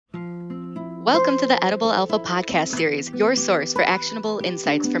Welcome to the Edible Alpha podcast series, your source for actionable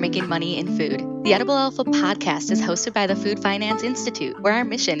insights for making money in food. The Edible Alpha podcast is hosted by the Food Finance Institute, where our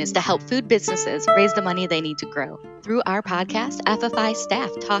mission is to help food businesses raise the money they need to grow. Through our podcast, FFI staff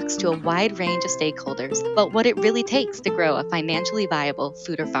talks to a wide range of stakeholders about what it really takes to grow a financially viable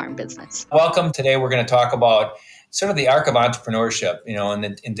food or farm business. Welcome. Today we're going to talk about sort of the arc of entrepreneurship,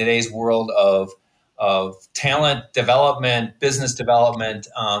 in today's world of talent development, business development.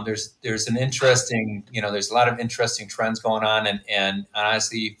 There's an interesting, there's a lot of interesting trends going on. And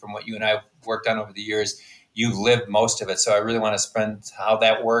honestly, from what you and I have worked on over the years, you've lived most of it. So I really want to spend how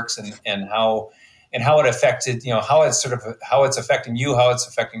that works and how it affected, how it's affecting you, how it's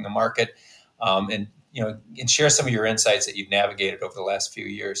affecting the market. And share some of your insights that you've navigated over the last few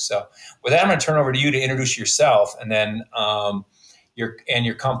years. So with that, I'm going to turn over to you to introduce yourself and then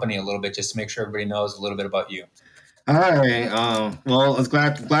your company a little bit, just to make sure everybody knows a little bit about you. All right. Well, I was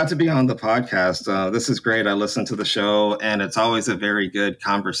glad to be on the podcast. This is great. I listen to the show, and it's always a very good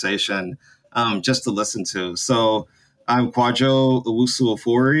conversation just to listen to. So I'm Kwadwo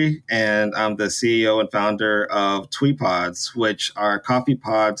Owusu-Ofori, and I'm the CEO and founder of TweePods, which are coffee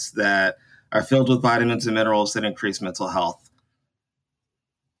pods that are filled with vitamins and minerals that increase mental health.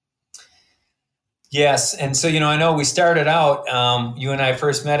 Yes. And so, I know we started out, you and I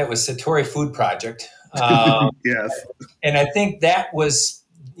first met, it was Satori Food Project. Yes. And I think that was,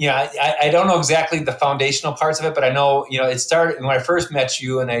 I don't know exactly the foundational parts of it, but I know, it started when I first met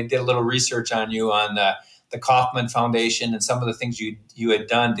you and I did a little research on you on the Kauffman Foundation and some of the things you had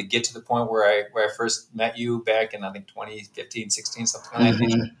done to get to the point where I first met you back in, I think, 2015, 16, something like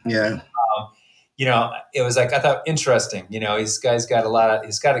that. Yeah. It was like, I thought, interesting. He's got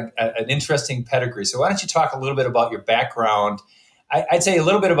an interesting pedigree. So why don't you talk a little bit about your background? I'd say a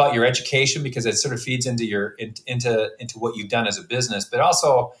little bit about your education, because it sort of feeds into into what you've done as a business, but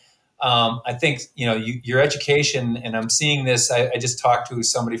also I think, your education, and I'm seeing this, I just talked to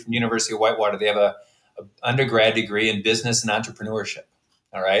somebody from the University of Whitewater. They have a undergrad degree in business and entrepreneurship.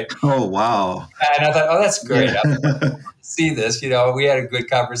 All right. Oh, wow. And I thought, oh, that's great. Yeah. See this, we had a good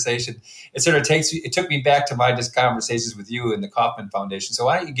conversation. It took me back to my just conversations with you and the Kauffman Foundation. So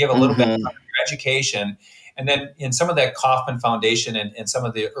why don't you give a little bit about your education and then in some of that Kauffman Foundation and some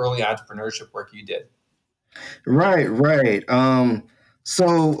of the early entrepreneurship work you did? Right.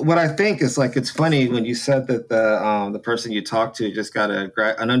 So what I think is, like, it's funny when you said that the person you talked to just got an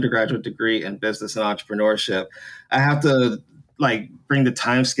undergraduate degree in business and entrepreneurship. I have to bring the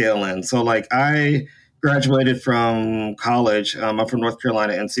time scale in. So I graduated from college. I'm from North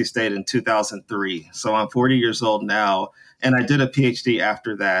Carolina, NC State in 2003. So I'm 40 years old now. And I did a PhD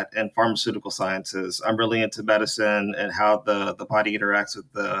after that in pharmaceutical sciences. I'm really into medicine and how the body interacts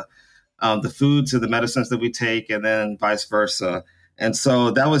with the foods and the medicines that we take, and then vice versa. And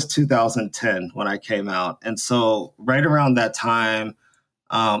so that was 2010 when I came out. And so right around that time,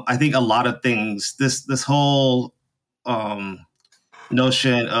 I think a lot of things, this whole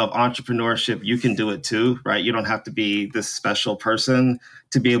notion of entrepreneurship, you can do it too, right? You don't have to be this special person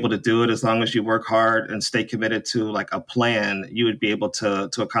to be able to do it. As long as you work hard and stay committed to a plan, you would be able to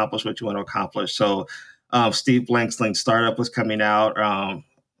accomplish what you want to accomplish. So Steve Blank's Lean Startup was coming out.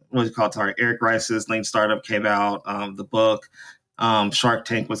 What do you call it? Sorry, Eric Rice's Lean Startup came out. The book, Shark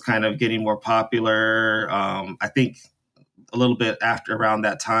Tank was kind of getting more popular. I think a little bit after around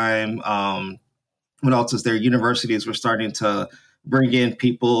that time. What else is there? Universities were starting to bring in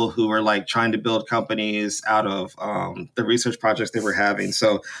people who were trying to build companies out of the research projects they were having.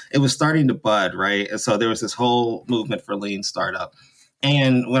 So it was starting to bud, right? And so there was this whole movement for lean startup.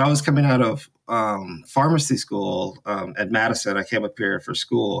 And when I was coming out of pharmacy school at Madison, I came up here for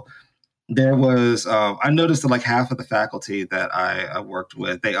school. There was, I noticed that half of the faculty that I worked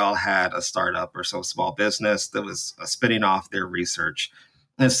with, they all had a startup or some small business that was spinning off their research.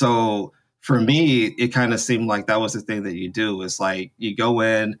 And so for me, it kind of seemed like that was the thing that you do is you go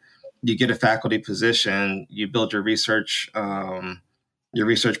in, you get a faculty position, you build your research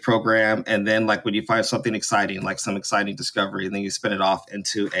program. And then when you find something exciting, some exciting discovery, and then you spin it off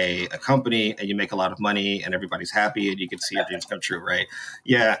into a company and you make a lot of money and everybody's happy and you can see your dreams come true. Right.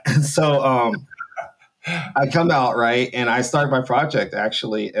 Yeah. So I come out, right, and I start my project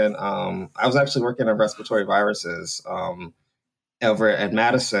actually. And I was actually working on respiratory viruses over at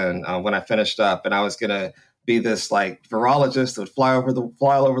Madison when I finished up, and I was going to be this virologist that would fly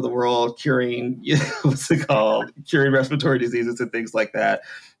all over the world, curing, curing respiratory diseases and things like that.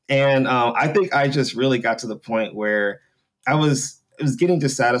 And I think I just really got to the point where it was getting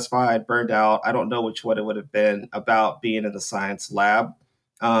dissatisfied, burned out. I don't know which one it would have been about being in the science lab.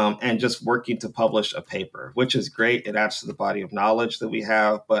 and just working to publish a paper, which is great. It adds to the body of knowledge that we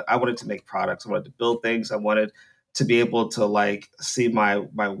have. But I wanted to make products. I wanted to build things. I wanted to be able to like see my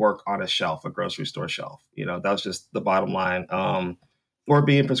work on a shelf, a grocery store shelf. That was just the bottom line. Or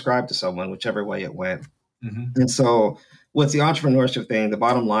being prescribed to someone, whichever way it went. Mm-hmm. And so with the entrepreneurship thing, the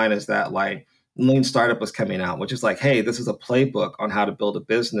bottom line is that like Lean Startup was coming out, which is like, hey, this is a playbook on how to build a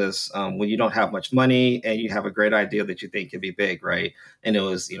business when you don't have much money and you have a great idea that you think could be big, right? And it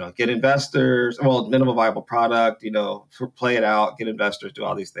was, get investors, minimum viable product, play it out, get investors, do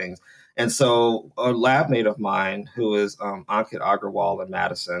all these things. And so a lab mate of mine, who is Ankit Agrawal in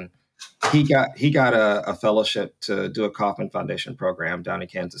Madison, he got a fellowship to do a Kauffman Foundation program down in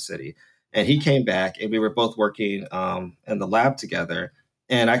Kansas City. And he came back and we were both working in the lab together.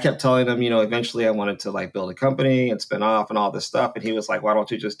 And I kept telling him, eventually I wanted to like build a company and spin off and all this stuff. And he was like, why don't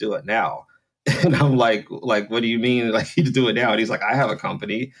you just do it now? And I'm like, what do you mean? Like, you do it now? And he's like, I have a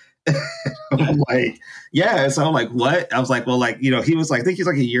company. I'm like, yeah. So I'm like, what? I was like, well, like, he was like, I think he's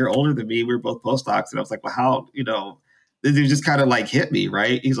like a year older than me. We were both postdocs. And I was like, well, how, it just kind of like hit me,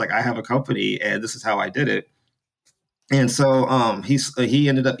 right? He's like, I have a company and this is how I did it. And so he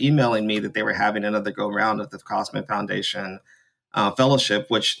ended up emailing me that they were having another go round of the Kauffman Foundation fellowship,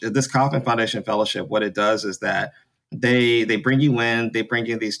 which this Kauffman Foundation fellowship, what it does is that they bring you in, they bring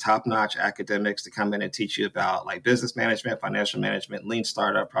in these top-notch academics to come in and teach you about like business management, financial management, lean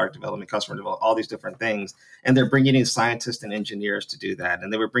startup, product development, customer development, all these different things. And they're bringing in scientists and engineers to do that.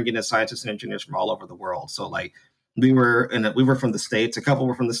 And they were bringing in scientists and engineers from all over the world. So like we were from the States, a couple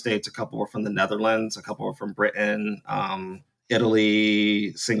were from the States, a couple were from the Netherlands, a couple were from Britain,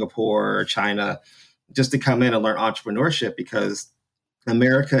 Italy, Singapore, China, just to come in and learn entrepreneurship, because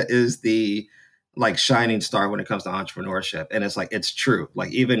America is the like shining star when it comes to entrepreneurship. And it's like, it's true.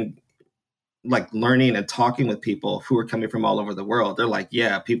 Like even like learning and talking with people who are coming from all over the world, they're like,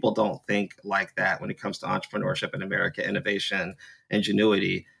 yeah, people don't think like that when it comes to entrepreneurship in America, innovation,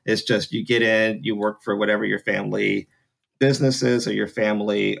 ingenuity. It's just, you get in, you work for whatever your family business is or your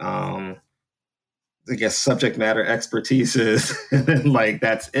family, I guess, subject matter expertise is, and like,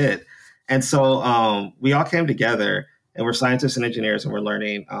 that's it. And so we all came together and we're scientists and engineers and we're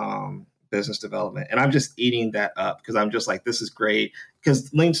learning business development. And I'm just eating that up because I'm just like, this is great.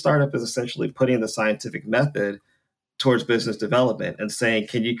 Because Lean Startup is essentially putting the scientific method towards business development and saying,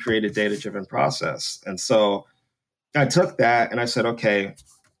 can you create a data-driven process? And so I took that and I said, okay,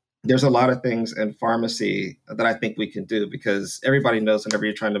 there's a lot of things in pharmacy that I think we can do, because everybody knows whenever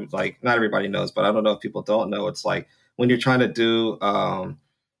you're trying to, like, not everybody knows, but I don't know if people don't know, it's like when you're trying to do,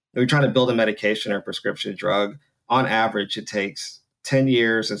 you're trying to build a medication or a prescription drug, on average, it takes 10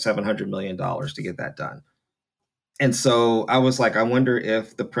 years and $700 million to get that done. And so I was like, I wonder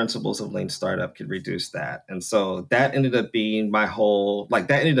if the principles of Lean Startup could reduce that. And so that ended up being my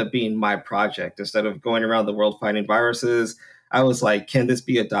project. Instead of going around the world fighting viruses, I was like, can this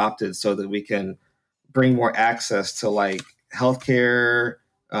be adopted so that we can bring more access to like healthcare,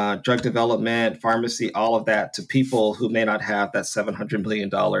 drug development, pharmacy, all of that to people who may not have that $700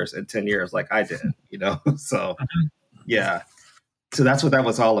 million in 10 years like I didn't, So, yeah. So that's what that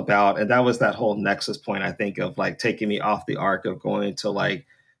was all about. And that was that whole nexus point, I think, of like taking me off the arc of going to like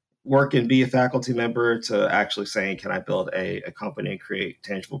work and be a faculty member to actually saying, can I build a company and create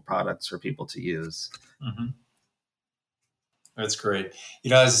tangible products for people to use? Mm-hmm. That's great.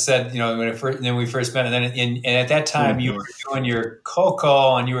 As I said, when we first met, and at that time you were doing your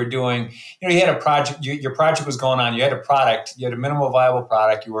cocoa, and you were doing, you had a project. Your project was going on. You had a product. You had a minimal viable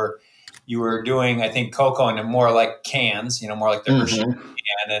product. You were doing, I think, cocoa and more like cans. More like the Hershey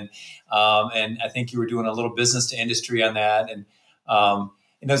can, and I think you were doing a little business to industry on that, and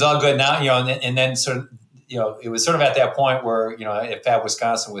it was all good now. And then sort of. It was sort of at that point where, at Fab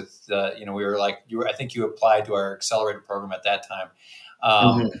Wisconsin with, we were like, I think you applied to our accelerator program at that time.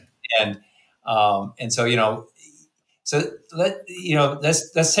 And so,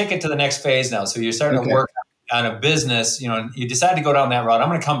 let's take it to the next phase now. So you're starting to work on a business, you decide to go down that route. I'm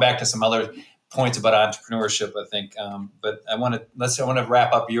going to come back to some other points about entrepreneurship, I think. But I want to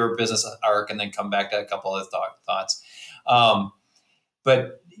wrap up your business arc and then come back to a couple of thoughts.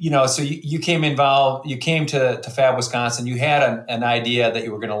 But so you came involved. You came to Fab Wisconsin. You had an idea that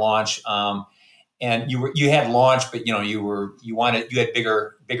you were going to launch, and you had launched, but you had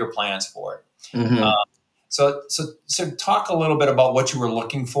bigger plans for it. Mm-hmm. So talk a little bit about what you were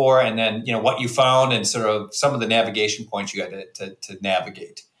looking for, and then what you found, and sort of some of the navigation points you had to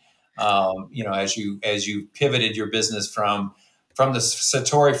navigate. As you pivoted your business from the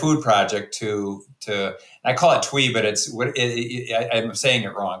Satori Food Project to I call it TWE, but I'm saying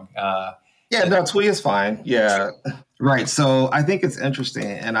it wrong. Yeah, no, Twee is fine. Yeah. Right. So I think it's interesting.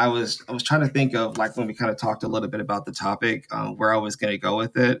 And I was trying to think of like when we kind of talked a little bit about the topic, where I was going to go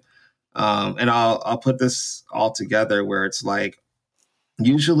with it. And I'll put this all together where it's like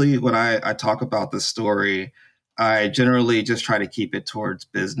usually when I talk about the story, I generally just try to keep it towards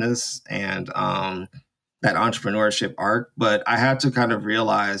business and that entrepreneurship arc. But I had to kind of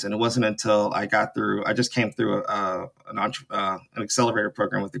realize, and it wasn't until I just came through an accelerator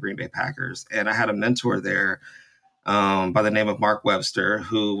program with the Green Bay Packers, and I had a mentor there by the name of Mark Webster,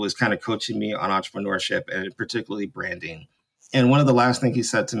 who was kind of coaching me on entrepreneurship and particularly branding. And one of the last things he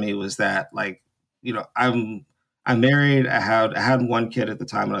said to me was that, like, I'm married. I had one kid at the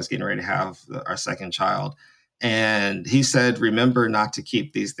time when I was getting ready to have our second child. And he said, remember not to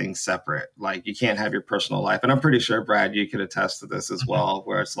keep these things separate. Like you can't have your personal life. And I'm pretty sure, Brad, you could attest to this as well,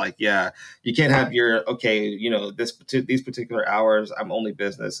 where it's like, yeah, you can't have these particular hours, I'm only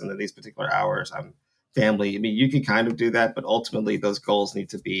business. And then these particular hours, I'm family. I mean, you can kind of do that, but ultimately those goals need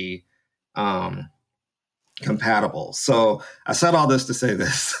to be compatible. So I said all this to say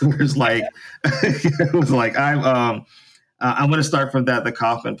this. It was like I'm going to start from the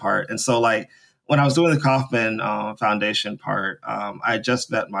Kauffman part. And so like when I was doing the Kauffman Foundation part, I just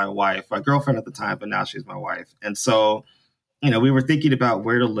met my wife, my girlfriend at the time, but now she's my wife. And so, we were thinking about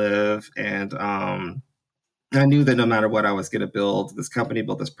where to live, and I knew that no matter what I was going to build this company,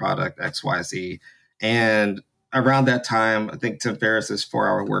 build this product XYZ, and around that time, I think Tim Ferriss's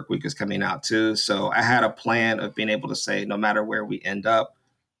 4-Hour Workweek was coming out too. So I had a plan of being able to say, no matter where we end up,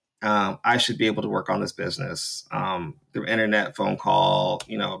 I should be able to work on this business through internet, phone call,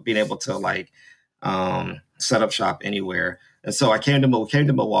 being able to set up shop anywhere. And so I came to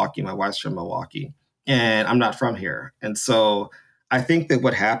Milwaukee. My wife's from Milwaukee, and I'm not from here. And so I think that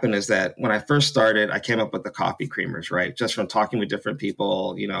what happened is that when I first started, I came up with the coffee creamers, right? Just from talking with different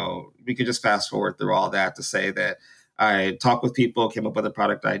people, we could just fast forward through all that to say that I talked with people, came up with a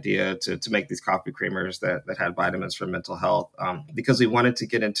product idea to make these coffee creamers that had vitamins for mental health, because we wanted to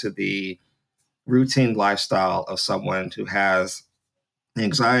get into the routine lifestyle of someone who has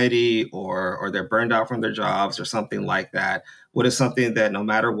anxiety or they're burned out from their jobs or something like that. What is something that no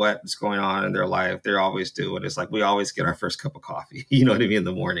matter what's going on in their life, they're always doing? It's like we always get our first cup of coffee, you know what I mean, in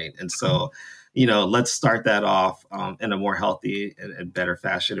the morning. And so, let's start that off in a more healthy and better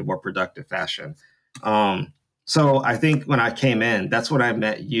fashion, a more productive fashion. So I think when I came in, that's when I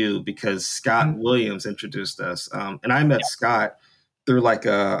met you, because Scott Williams introduced us. And I met Scott through like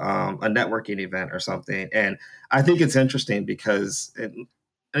a networking event or something. And I think it's interesting because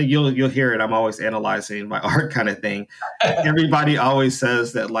you'll hear it. I'm always analyzing my art kind of thing. Everybody always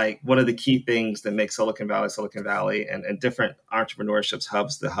says that like one of the key things that makes Silicon Valley and different entrepreneurship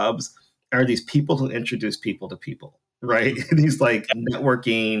hubs, the hubs are these people who introduce people to people, right? These like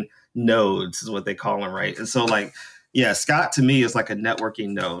networking nodes is what they call them, right? And so like, yeah, Scott to me is like a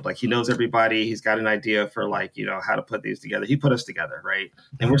networking node. Like he knows everybody. He's got an idea for like, how to put these together. He put us together, right?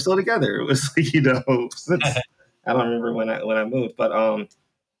 And we're still together. It was like, since I don't remember when I moved, but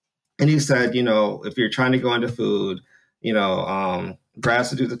and he said, if you're trying to go into food, Brad's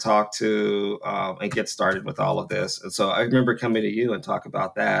to do the talk to and get started with all of this. And so I remember coming to you and talk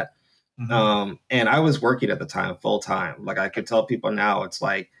about that. Mm-hmm. And I was working at the time full time. Like I could tell people now, it's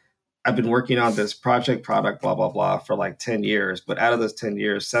like, I've been working on this product, blah, blah, blah, for like 10 years. But out of those 10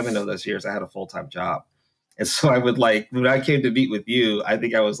 years, 7 of those years, I had a full-time job. And so I would when I came to meet with you, I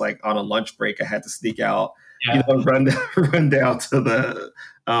think I was like on a lunch break. I had to sneak out, run down to the,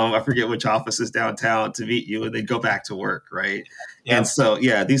 I forget which offices downtown to meet you and then go back to work, right? Yeah. And so,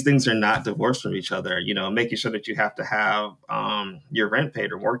 these things are not divorced from each other, making sure that you have to have your rent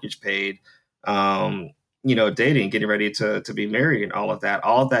paid or mortgage paid, dating, getting ready to be married and all of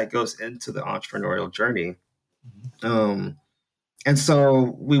that goes into the entrepreneurial journey. And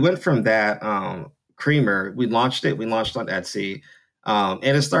so we went from that creamer, we launched on Etsy, and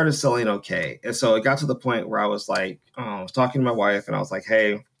it started selling okay. And so it got to the point where I was like, I was talking to my wife and I was like,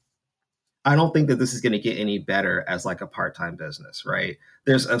 hey, I don't think that this is going to get any better as like a part-time business, right?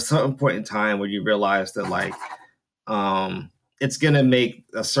 There's a certain point in time where you realize that like, it's going to make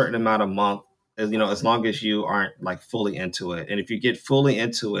a certain amount a month, as long as you aren't like fully into it. And if you get fully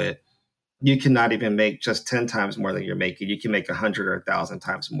into it, you cannot even make just 10 times more than you're making. You can make 100 or 1,000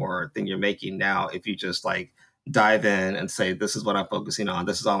 times more than you're making now if you just like dive in and say, this is what I'm focusing on.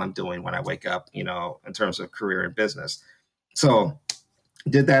 This is all I'm doing when I wake up, in terms of career and business. So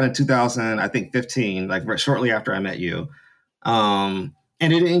did that in 2015, like shortly after I met you. And it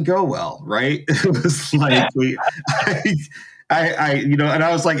didn't go well, right? It was like, and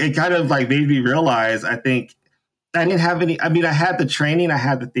I was like, it kind of like made me realize, I think I didn't have any, I mean, I had the training, I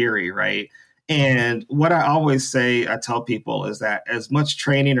had the theory, right? And what I always say, I tell people is that as much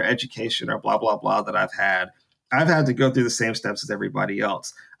training or education or blah, blah, blah that I've had to go through the same steps as everybody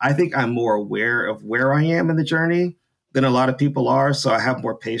else. I think I'm more aware of where I am in the journey than a lot of people are. So I have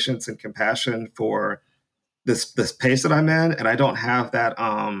more patience and compassion for this pace that I'm in. And I don't have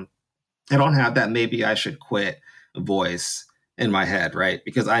that maybe I should quit voice in my head, right?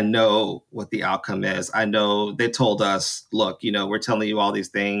 Because I know what the outcome is. I know they told us, look, we're telling you all these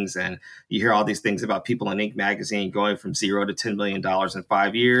things, and you hear all these things about people in Inc. magazine going from $0 to $10 million in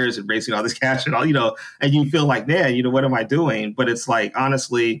 5 years and raising all this cash and all, and you feel like, man, what am I doing? But it's like,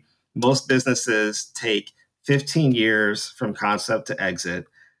 honestly, most businesses take 15 years from concept to exit.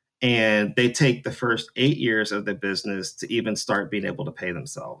 And they take the first 8 years of the business to even start being able to pay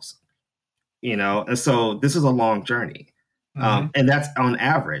themselves, and so this is a long journey. And that's on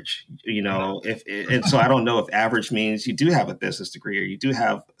average, and so I don't know if average means you do have a business degree or you do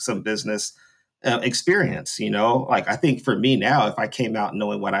have some business experience, like I think for me now, if I came out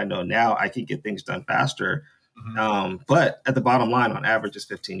knowing what I know now, I could get things done faster. But at the bottom line, on average, is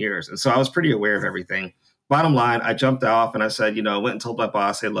 15 years. And so I was pretty aware of everything. Bottom line, I jumped off and I said, went and told my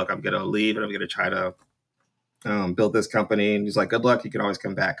boss, hey, look, I'm going to leave and I'm going to try to build this company. And he's like, good luck. You can always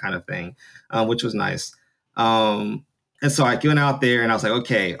come back, kind of thing, which was nice. And so I went out there and I was like,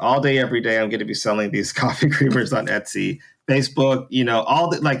 okay, all day, every day, I'm going to be selling these coffee creamers on Etsy, Facebook, all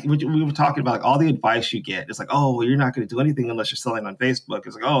the, like we were talking about, like, all the advice you get. It's like, oh, well, you're not going to do anything unless you're selling on Facebook.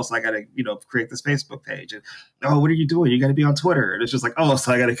 It's like, oh, so I got to, create this Facebook page. And, oh, what are you doing? You got to be on Twitter. And it's just like, oh,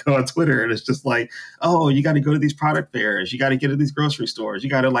 so I got to go on Twitter. And it's just like, oh, you got to go to these product fairs. You got to get to these grocery stores. You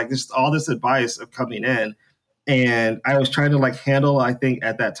got to this all this advice of coming in. And I was trying to handle, I think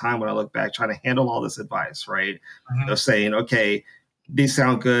at that time when I look back, trying to handle all this advice, right? Of saying, okay, these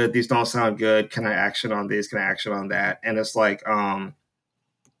sound good, these don't sound good. Can I action on these? Can I action on that? And it's like, it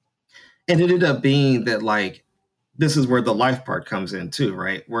ended up being that this is where the life part comes in too,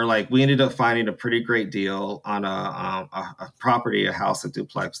 right? Where we ended up finding a pretty great deal on a property, a house, a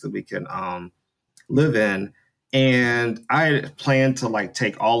duplex that we can live in. And I planned to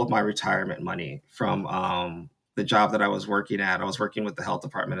take all of my retirement money from the job that I was working at. I was working with the health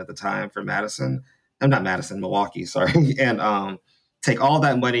department at the time for Milwaukee, sorry. And take all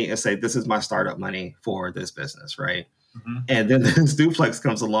that money and say, this is my startup money for this business, right? And then this duplex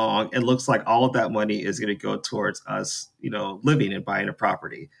comes along and looks like all of that money is going to go towards us, living and buying a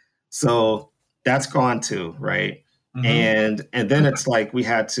property. So that's gone too, right? And then it's like we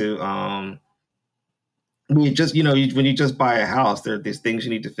had to we just, when you just buy a house, there are these things you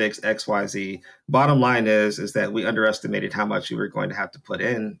need to fix, X, Y, Z. Bottom line is that we underestimated how much we were going to have to put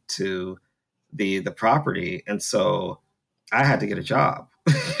into the property. And so I had to get a job,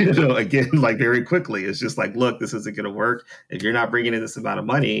 again, very quickly. It's just like, look, this isn't going to work. If you're not bringing in this amount of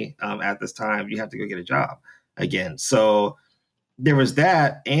money at this time, you have to go get a job again. So there was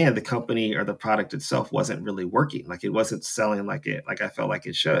that, and the company or the product itself wasn't really working. It wasn't selling like I felt like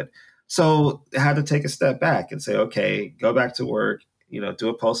it should. So I had to take a step back and say, okay, go back to work, do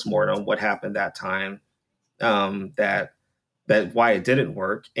a postmortem, what happened that time, that why it didn't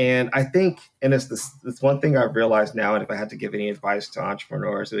work. And I think, and it's this one thing I've realized now, and if I had to give any advice to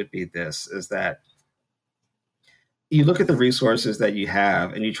entrepreneurs, it would be this, is that you look at the resources that you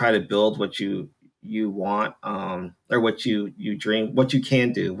have and you try to build what you want, or what you dream, what you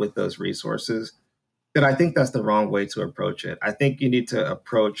can do with those resources. But I think that's the wrong way to approach it. I think you need to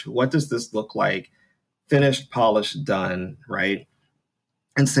approach, what does this look like? Finished, polished, done, right?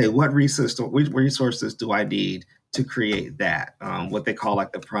 And say, what resources do I need to create that? What they call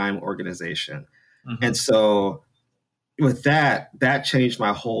the prime organization. And so with that changed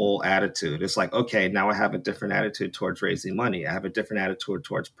my whole attitude. It's like, okay, now I have a different attitude towards raising money. I have a different attitude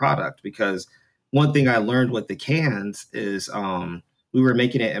towards product, because one thing I learned with the cans is, we were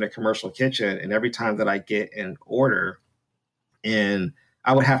making it in a commercial kitchen, and every time that I get an order, and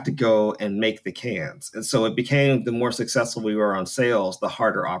I would have to go and make the cans. And so it became, the more successful we were on sales, the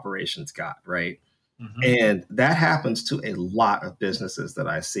harder operations got, right? And that happens to a lot of businesses that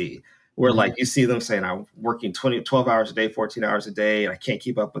I see, where you see them saying, I'm working 12 hours a day, 14 hours a day, and I can't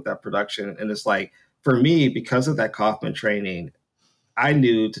keep up with that production. And it's like, for me, because of that Kaufman training, I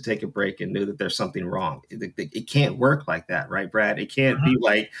knew to take a break and knew that there's something wrong. It can't work like that, right, Brad? It can't be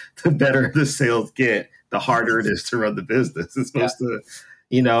the better the sales get, the harder it is to run the business. It's supposed to,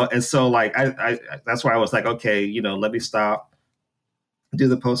 and so I that's why I was like, okay, let me stop, do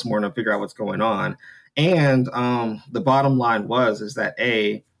the postmortem, figure out what's going on. And the bottom line is that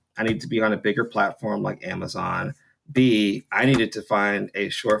A, I need to be on a bigger platform like Amazon. B, I needed to find a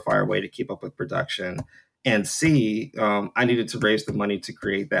surefire way to keep up with production. And C, I needed to raise the money to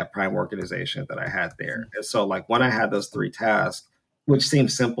create that prime organization that I had there. And so like when I had those three tasks, which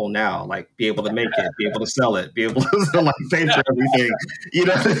seems simple now, like be able to make it, be able to sell it, be able to like pay for everything, you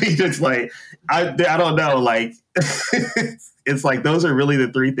know what I mean? It's like, I don't know, like, it's like, those are really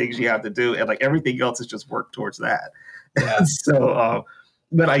the three things you have to do. And like everything else is just work towards that. Yeah. So,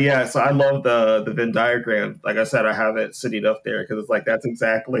 but so I love the Venn diagram. Like I said, I have it sitting up there because it's like, that's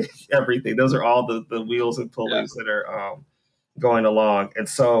exactly everything. Those are all the wheels and pulleys that are going along. And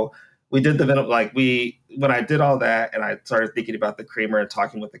so we did when I did all that and I started thinking about the creamer and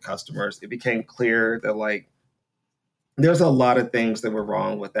talking with the customers, it became clear that like, there's a lot of things that were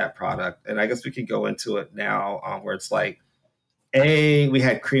wrong with that product. And I guess we could go into it now where it's like, we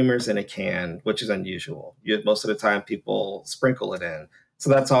had creamers in a can, which is unusual. Most of the time people sprinkle it in. So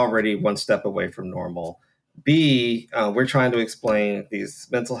that's already one step away from normal. B, we're trying to explain these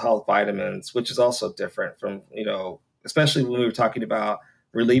mental health vitamins, which is also different from, especially when we were talking about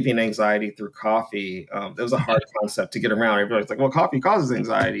relieving anxiety through coffee. It was a hard concept to get around. Everybody's like, well, coffee causes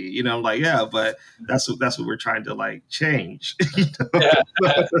anxiety. I'm like, yeah, but that's what we're trying to like change. Yeah.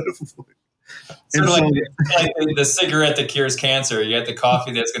 Sort of like the cigarette that cures cancer. You have the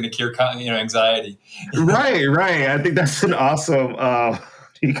coffee that's going to cure anxiety. Right. I think that's an awesome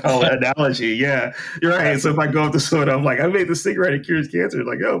you call it analogy. Yeah, you're right. So if I go up to someone, I'm like, I made the cigarette that cures cancer. It's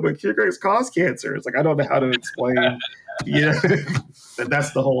like, oh, but cigarettes cause cancer. It's like, I don't know how to explain.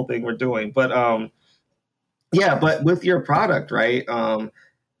 That's the whole thing we're doing. But but with your product, right?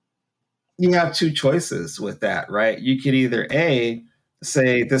 You have two choices with that, right? You could either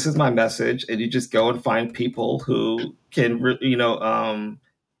say, this is my message, and you just go and find people who can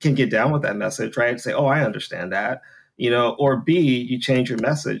get down with that message, right? Say, oh, I understand that, or B, you change your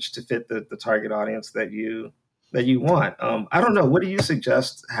message to fit the target audience that you want. I don't know. What do you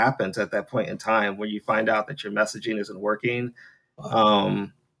suggest happens at that point in time when you find out that your messaging isn't working?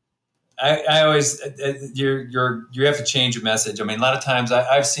 I always, you have to change your message. I mean, a lot of times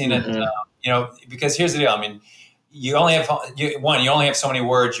I've seen it, because here's the deal. I mean, you only have so many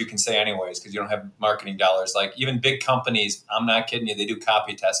words you can say anyways, because you don't have marketing dollars. Like even big companies, I'm not kidding you, they do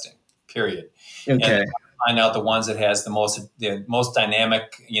copy testing, period. Okay. And find out the ones that has the most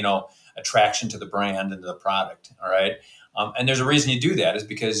dynamic, attraction to the brand and to the product. All right. And there's a reason you do that is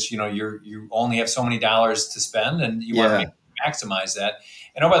because, you only have so many dollars to spend and you want to maximize that.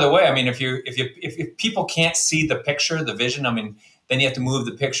 And oh, by the way, I mean, if people can't see the picture, the vision, I mean, then you have to move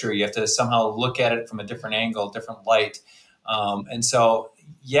the picture. You have to somehow look at it from a different angle, different light. And so,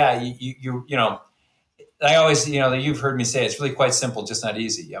 I always, you've heard me say it's really quite simple, just not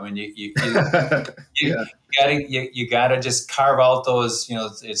easy. I mean, you gotta just carve out those,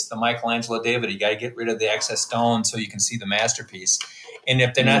 it's the Michelangelo David. You gotta get rid of the excess stone so you can see the masterpiece. And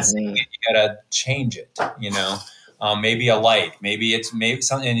if they're not seeing it, you gotta change it. Maybe a light, maybe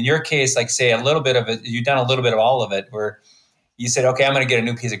something. In your case, like say a little bit of it. You've done a little bit of all of it, where you said, okay, I'm going to get a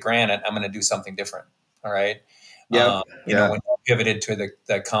new piece of granite. I'm going to do something different. All right. When you pivoted to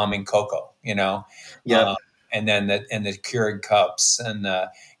the calming cocoa, and then the Keurig cups and,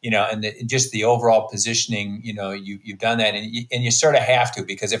 just the overall positioning, you've done that and you sort of have to,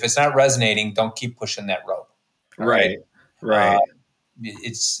 because if it's not resonating, don't keep pushing that rope. Right.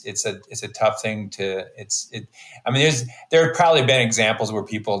 It's a tough thing there have probably been examples where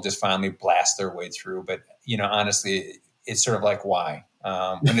people just finally blast their way through, but honestly, it's sort of like, why?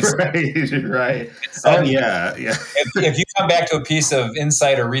 When it's, right. If you come back to a piece of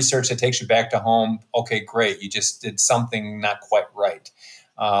insight or research that takes you back to home, okay, great. You just did something not quite right.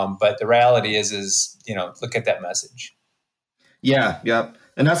 But the reality is, look at that message. Yeah. Yep.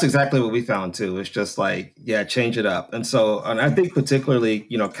 And that's exactly what we found too. It's just like, change it up. And I think particularly,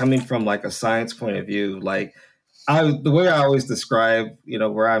 coming from like a science point of view, like the way I always describe,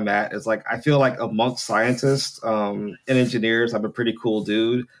 where I'm at is like, I feel like amongst scientists and engineers, I'm a pretty cool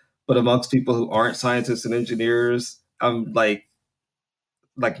dude, but amongst people who aren't scientists and engineers, I'm like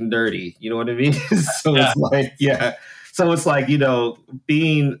nerdy, you know what I mean? So it's like,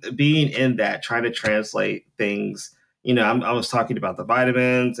 being in that, trying to translate things. I was talking about the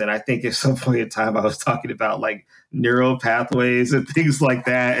vitamins, and I think at some point in time I was talking about like neural pathways and things like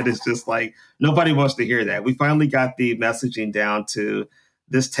that. And it's just like, nobody wants to hear that. We finally got the messaging down to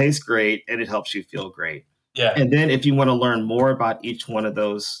this tastes great and it helps you feel great. Yeah. And then if you want to learn more about each one of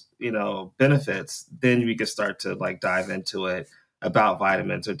those, benefits, then we can start to like dive into it about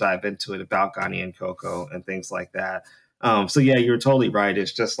vitamins or dive into it about Ghanaian cocoa and things like that. You're totally right.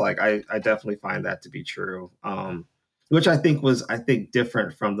 It's just like, I definitely find that to be true. Which I think was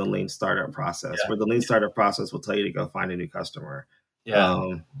different from the lean startup process, where the lean startup process will tell you to go find a new customer.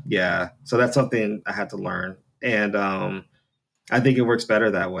 Yeah. Yeah. So that's something I had to learn. And I think it works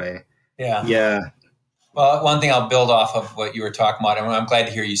better that way. Yeah. Yeah. Well, one thing I'll build off of what you were talking about, and I'm glad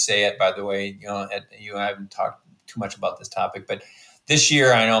to hear you say it, by the way. You and I haven't talked too much about this topic, but this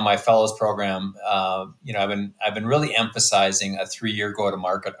year, I know my fellows program, I've been really emphasizing a 3-year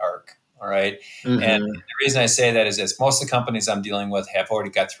go-to-market arc. All right. Mm-hmm. And the reason I say that is this: most of the companies I'm dealing with have already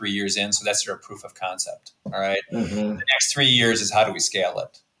got 3 years in, so that's their proof of concept. All right. Mm-hmm. The next 3 years is how do we scale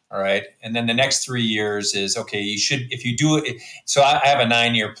it? All right. And then the next 3 years is, okay, you should, if you do it. So I have a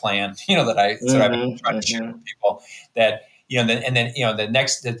 9-year plan, that I've been trying to share with people that,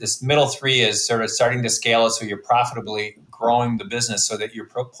 this middle 3 is sort of starting to scale it. So you're profitably growing the business so that you're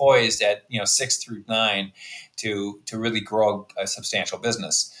poised at, 6 through 9 to really grow a substantial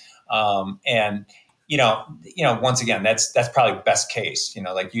business. Once again, that's probably best case,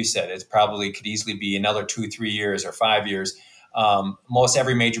 like you said, it's probably could easily be another 2-3 years or 5 years. Most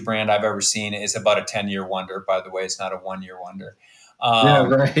every major brand I've ever seen is about a 10-year wonder. By the way, it's not a 1-year wonder.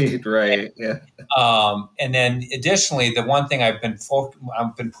 Right. Yeah. And then additionally, the one thing I've been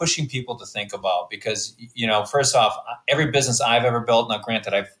pushing people to think about, because, first off, every business I've ever built, now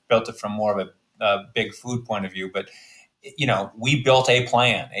granted, I've built it from more of a big food point of view, but, we built a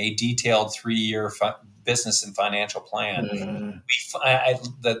plan, a detailed 3-year business and financial plan. Mm-hmm.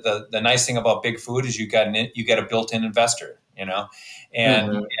 The nice thing about big food is you got a built-in investor, and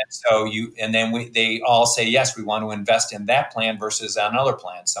so they all say, yes, we want to invest in that plan versus another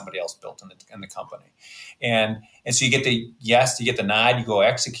plan somebody else built in the company. And so you get the yes, you get the nod, you go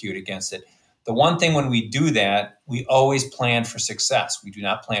execute against it. The one thing when we do that, we always plan for success. We do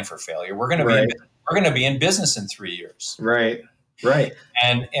not plan for failure. We're going to be in business in 3 years. Right.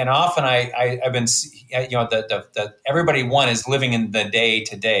 And often I've been, everybody is living in the day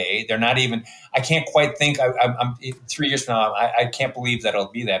to day. They're not even, I can't quite think, I'm 3 years from now, I can't believe that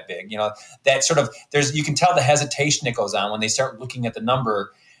it'll be that big. That sort of, you can tell the hesitation that goes on when they start looking at the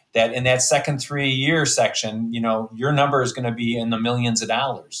number, that in that second 3-year section, your number is going to be in the millions of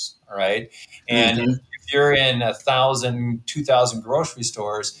dollars. All right. And if you're in 1,000, 2,000 grocery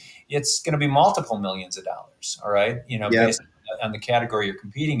stores, it's going to be multiple millions of dollars. All right. Based on the category you're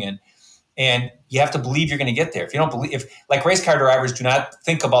competing in. And you have to believe you're going to get there. If you don't believe, like race car drivers do not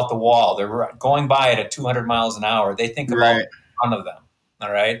think about the wall. They're going by it at 200 miles an hour. They think about in front of them.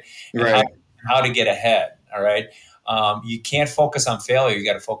 All right. And how to get ahead. All right. You can't focus on failure. You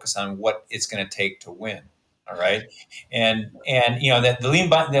got to focus on what it's going to take to win. All right. And that the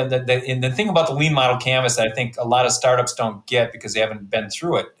lean, and the thing about the lean model canvas that I think a lot of startups don't get because they haven't been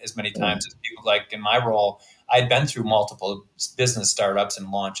through it as many times as people. Like in my role, I'd been through multiple business startups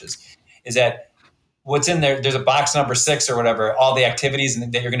and launches, is that what's in there, there's a box number 6 or whatever, all the activities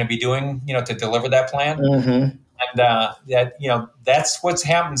that you're going to be doing, to deliver that plan. Mm-hmm. And that's what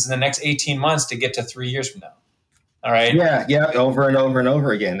happens in the next 18 months to get to 3 years from now. All right. Yeah. Over and over and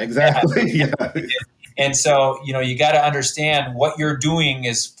over again. Exactly. Yeah. And so, you got to understand what you're doing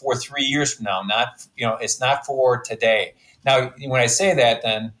is for 3 years from now, not, it's not for today. Now, when I say that,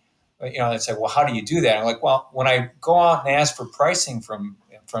 then, they say, well, how do you do that? I'm like, well, when I go out and ask for pricing from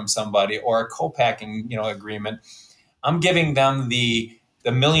somebody or a co-packing, agreement, I'm giving them the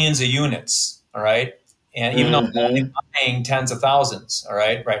millions of units. All right. And even though I'm only buying tens of thousands, all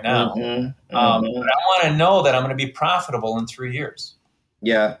right, right now, but I want to know that I'm going to be profitable in 3 years.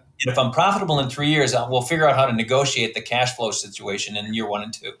 Yeah. And if I'm profitable in 3 years, we'll figure out how to negotiate the cash flow situation in year 1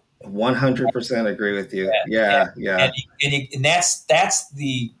 and 2. 100% agree with you. Yeah. And that's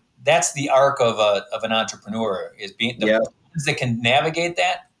the arc of an entrepreneur, is being the ones that can navigate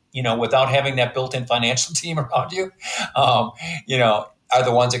that, without having that built-in financial team around you, are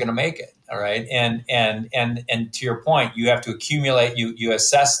the ones that are going to make it. All right. And to your point, you have to accumulate, you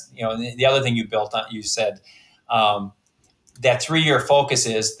assess, the other thing you built on, you said, that 3-year focus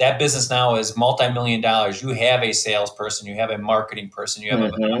is that business now is multi-million dollars. You have a salesperson, you have a marketing person, you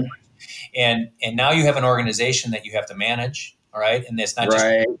have and now you have an organization that you have to manage. All right. And it's not just,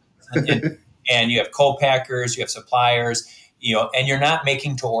 and you have co-packers, you have suppliers, and you're not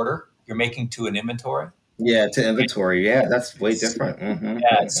making to order, you're making to an inventory. Yeah, to inventory. Yeah, that's way different. Mm-hmm.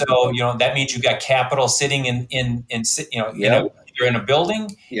 Yeah, so that means you've got capital sitting in either in a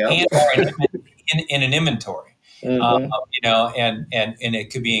building and or in an inventory. And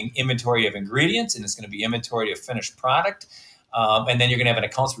it could be an inventory of ingredients, and it's going to be inventory of finished product, and then you're going to have an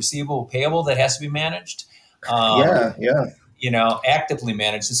accounts receivable, payable that has to be managed. Actively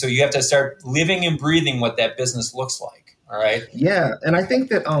managed, and so you have to start living and breathing what that business looks like. All right. Yeah. And I think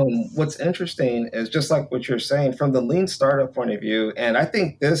that what's interesting is just like what you're saying from the lean startup point of view. And I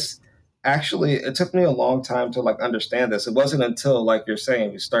think this Actually, it took me a long time to like understand this. It wasn't until, like you're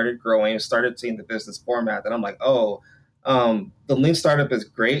saying, we started growing, started seeing the business format that I'm like, oh, the lean startup is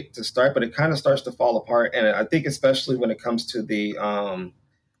great to start, but it kind of starts to fall apart. And I think especially when it comes to the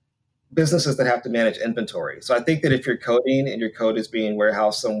businesses that have to manage inventory. So I think that if you're coding and your code is being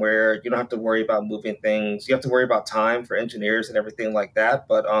warehoused somewhere, you don't have to worry about moving things. You have to worry about time for engineers and everything like that.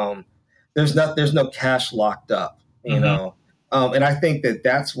 But there's no cash locked up, you Mm-hmm. know. And I think that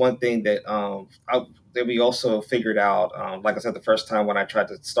that's one thing that that we also figured out. Like I said, the first time when I tried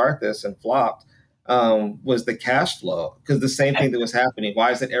to start this and flopped, was the cash flow, because the same thing that was happening.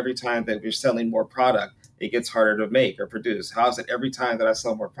 Why is it every time that we're selling more product, it gets harder to make or produce? How is it every time that I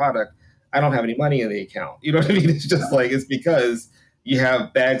sell more product, I don't have any money in the account? You know what I mean? It's just like, it's because you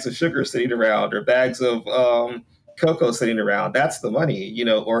have bags of sugar sitting around or bags of cocoa sitting around. That's the money, you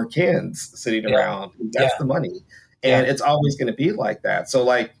know, or cans sitting Yeah. around. That's Yeah. the money. Yeah. And it's always going to be like that. So,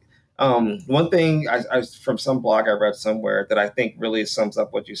 like, one thing I from some blog I read somewhere that I think really sums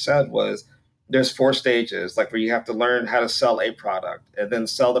up what you said was there's 4 stages, like where you have to learn how to sell a product and then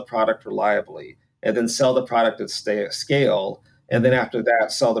sell the product reliably and then sell the product at scale. And then after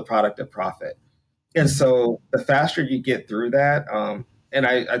that, sell the product at profit. And so the faster you get through that, and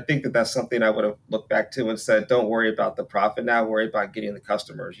I think that that's something I would have looked back to and said, don't worry about the profit now, worry about getting the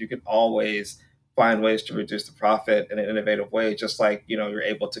customers. You can always find ways to reduce the profit in an innovative way, just like, you know, you're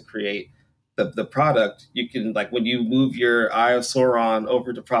able to create the product. You can, like, when you move your Eye of Sauron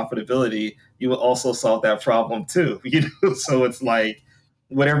over to profitability, you will also solve that problem too. You know, so it's like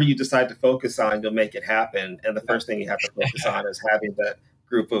whatever you decide to focus on, you'll make it happen. And the first thing you have to focus on is having that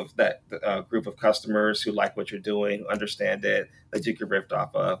group of customers who like what you're doing, understand it, that you can riff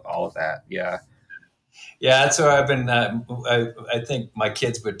off of, all of that. Yeah. Yeah, that's what I've been. I think my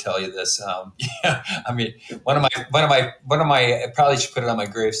kids would tell you this. Yeah, I mean, one of my. I probably should put it on my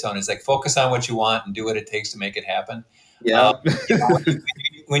gravestone. Is like, focus on what you want and do what it takes to make it happen. Um, Yeah. you know,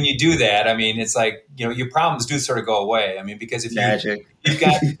 when you do that, I mean, it's like, you know, your problems do sort of go away. I mean, because if Magic. you've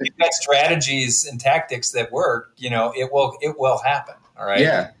got strategies and tactics that work, you know, it will happen. All right.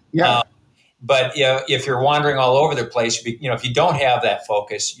 Yeah. Yeah. Um, but you know, if you're wandering all over the place, you know, if you don't have that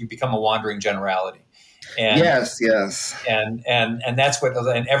focus, you become a wandering generality. And Yes. Yes. and that's what,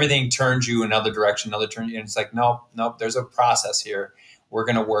 and everything turns you another direction, another turn. And it's like, nope, there's a process here. We're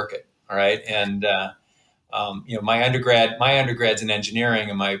going to work it. All right. And, you know, my undergrad's in engineering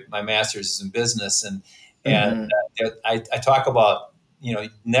and my master's is in business. And I talk about, you know,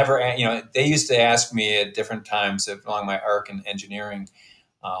 never, you know, they used to ask me at different times along my arc in engineering,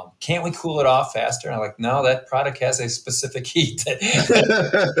 can't we cool it off faster? And I'm like, no, that product has a specific heat that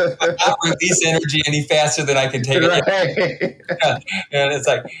would not release energy any faster than I can take it. Right. And it's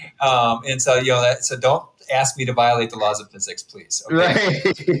like, and so, you know, so don't ask me to violate the laws of physics, please. Okay.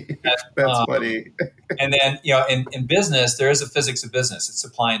 Right. That's funny. And then, you know, in business, there is a physics of business. It's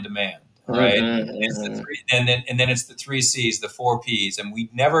supply and demand, right? It's the three, and then it's the 3 C's, the 4 P's, and we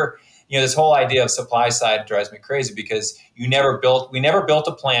never. You know, this whole idea of supply side drives me crazy because we never built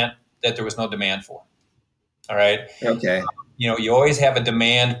a plant that there was no demand for. All right. Okay. You know, you always have a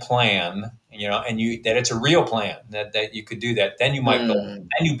demand plan, you know, and that it's a real plan that you could do that. Then you might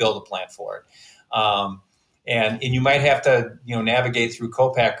build a plant for it. And you might have to, you know, navigate through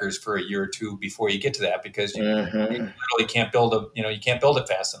co-packers for a year or two before you get to that, because you literally can't build you can't build it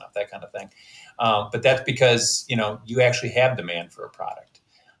fast enough, that kind of thing. But that's because, you know, you actually have demand for a product.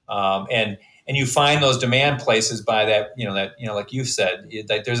 And you find those demand places by that, like you've said,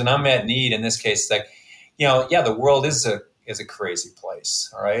 like there's an unmet need in this case. Like, you know, yeah, the world is a crazy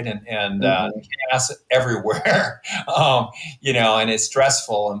place. All right. And chaos everywhere, you know, and it's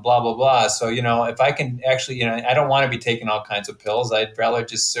stressful and blah, blah, blah. So, you know, if I can actually, you know, I don't want to be taking all kinds of pills. I'd rather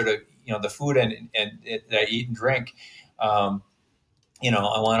just sort of, you know, the food and that I eat and drink, you know,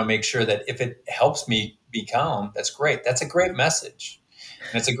 I want to make sure that if it helps me be calm, that's great. That's a great message.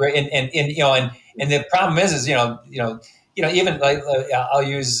 And it's a great, and you know, and the problem is, you know, even like I'll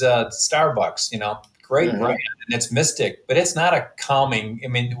use Starbucks, you know, great brand, and it's mystic, but it's not a calming. I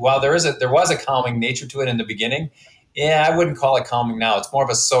mean, while there was a calming nature to it in the beginning, yeah, I wouldn't call it calming now. It's more of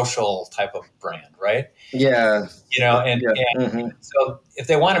a social type of brand, right? Yeah. You know, and so if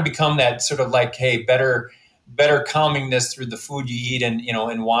they want to become that sort of like, hey, better calmingness through the food you eat, and you know,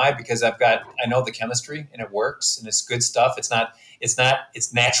 and why? Because I know the chemistry and it works and it's good stuff.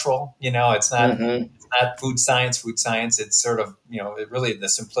 It's natural, you know, it's not food science. It's sort of, you know, really the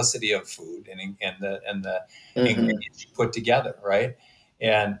simplicity of food and the ingredients you put together. Right.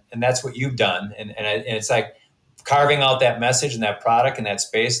 And that's what you've done. And it's like carving out that message and that product and that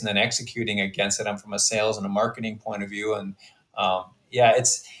space and then executing against it. I'm from a sales and a marketing point of view. And, Yeah,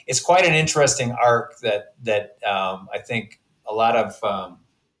 it's quite an interesting arc that I think a lot of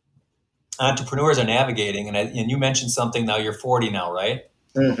entrepreneurs are navigating. And you mentioned something. Now you're 40 now, right?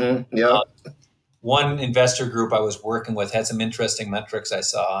 Mm-hmm. Yep. One investor group I was working with had some interesting metrics I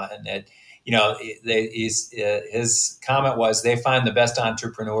saw, and that his comment was they find the best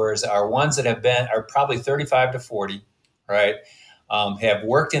entrepreneurs are ones that are probably 35 to 40, right? Have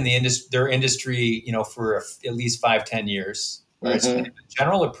worked in their industry, for at least 5-10 years, right? Mm-hmm. So they have a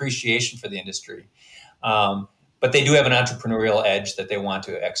general appreciation for the industry, but they do have an entrepreneurial edge that they want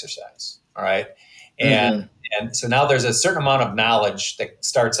to exercise, all right? And so now there's a certain amount of knowledge that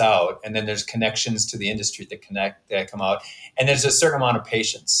starts out, and then there's connections to the industry that come out, and there's a certain amount of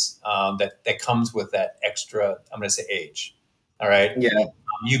patience that comes with that extra, I'm going to say, age. All right. Yeah.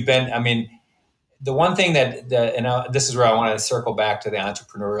 The one thing this is where I want to circle back to the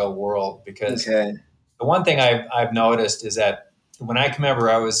entrepreneurial world, because the one thing I've noticed is that when I can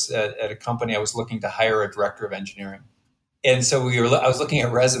remember, I was at a company, I was looking to hire a director of engineering, and so I was looking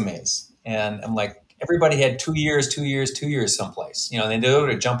at resumes, and I'm like, everybody had 2 years someplace, they knew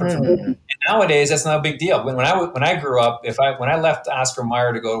to jump in from. And nowadays, that's not a big deal. When I grew up, when I left Oscar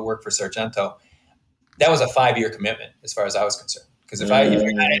Mayer to go to work for Sargento, that was a 5-year commitment as far as I was concerned. Because if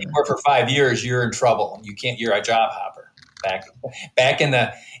you're not anywhere for 5 years, you're in trouble. You're a job hopper. Back in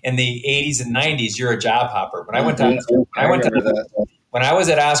the 80s and 90s, you're a job hopper. When I was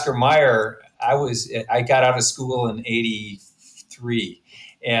at Oscar Mayer, I got out of school in 83,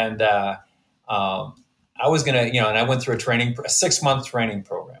 and I was going to, and I went through a 6-month training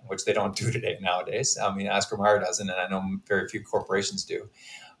program, which they don't do today nowadays. I mean, Oscar Mayer doesn't, and I know very few corporations do.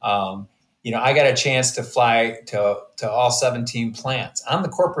 I got a chance to fly to all 17 plants on the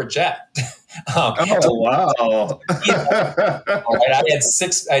corporate jet. Wow. I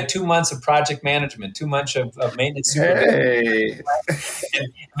had 2 months of project management, 2 months of maintenance supervision.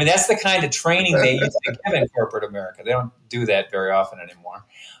 And that's the kind of training they used to give in corporate America. They don't do that very often anymore.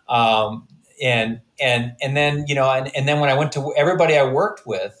 And then, and then when I went to everybody I worked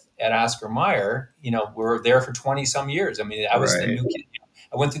with at Oscar Mayer, were there for 20 some years. I mean, I was the new kid.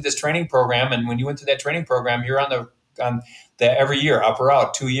 I went through this training program, and when you went through that training program, you're on the every year, up or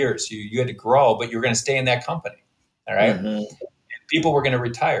out, 2 years. You had to grow, but you're going to stay in that company. All right. Mm-hmm. And people were going to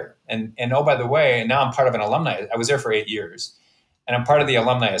retire. And oh, by the way, and now I'm part of an alumni. I was there for 8 years, and I'm part of the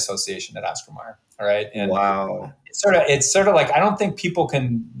alumni association at Oscar Mayer. All right. And wow. It's sort of like, I don't think people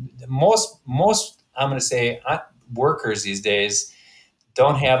can, most I'm going to say workers these days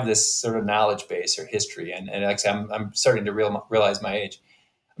don't have this sort of knowledge base or history. And like I'm starting to realize my age.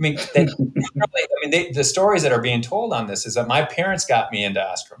 I mean, the stories that are being told on this is that my parents got me into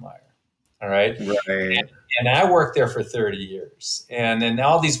Oscar Mayer. All right. Right. And I worked there for 30 years. And then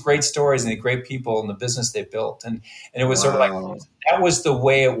all these great stories and the great people and the business they built. And it was sort of like, that was the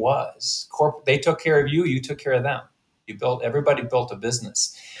way it was. They took care of you. You took care of them. Everybody built a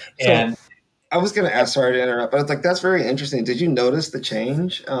business. And I was going to ask, sorry to interrupt, but it's like, that's very interesting. Did you notice the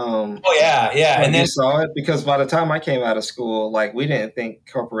change? Oh yeah. And then you saw it, because by the time I came out of school, like, we didn't think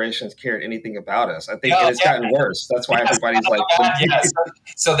corporations cared anything about us. I think it's gotten worse. That's why everybody's like,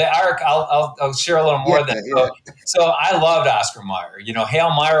 So the arc, I'll share a little more of that. Yeah. So I loved Oscar Mayer.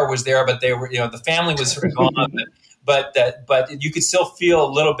 Hale Meyer was there, but they were, the family was sort of gone. But you could still feel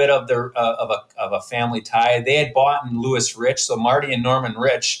a little bit of a family tie. They had bought in Louis Rich, so Marty and Norman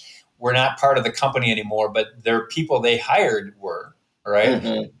Rich were not part of the company anymore, but their people they hired were, right?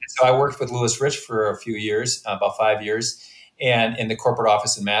 Mm-hmm. So I worked with Louis Rich for a few years, about 5 years, and in the corporate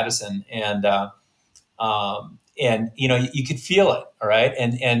office in Madison, and you could feel it, all right?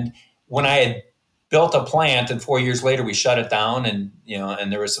 And when I had built a plant, and 4 years later we shut it down, and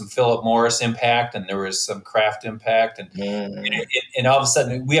and there was some Philip Morris impact, and there was some Kraft impact, and all of a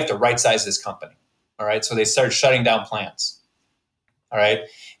sudden we have to right size this company, all right? So they started shutting down plants, all right?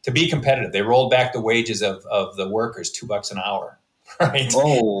 To be competitive, they rolled back the wages of the workers, $2 an hour, right?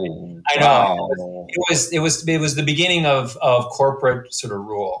 Oh, I know. Wow. It was the beginning of corporate sort of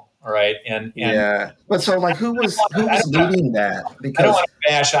rule, all right? And yeah, but so like, who was leading that? Because I don't want to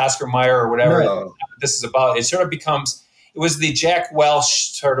bash Oscar Mayer or whatever this is about. It sort of becomes, it was the Jack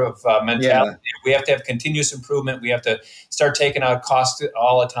Welch sort of mentality. Yeah. We have to have continuous improvement. We have to start taking out cost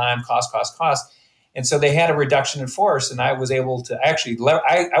all the time, cost. And so they had a reduction in force, and I was able to actually,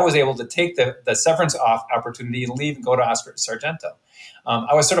 I was able to take the severance off opportunity and leave and go to Oscar Sargento.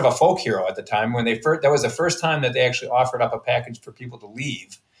 I was sort of a folk hero at the time when that was the first time that they actually offered up a package for people to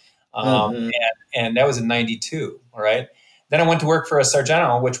leave. And that was in 92. All right. Then I went to work for a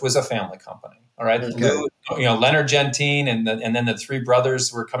Sargento, which was a family company. All right. Okay. Leonard Gentine and then the three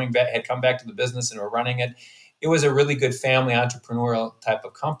brothers had come back to the business and were running it. it was a really good family entrepreneurial type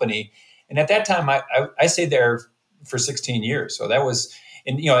of company. And at that time, I stayed there for 16 years. So that was,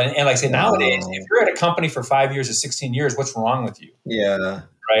 and like I say, nowadays, if you're at a company for 5 years or 16 years, what's wrong with you? Yeah.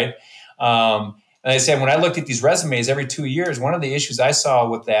 Right. And I said, when I looked at these resumes every 2 years, one of the issues I saw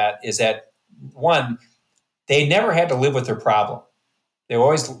with that is that, one, they never had to live with their problem. They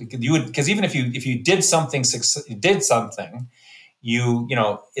always, because even if you did something, is it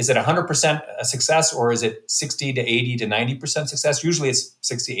 100% a success, or is it 60 to 80 to 90% success? Usually it's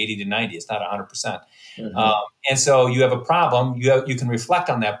 60, 80 to 90. It's not 100%. And so you have a problem, you can reflect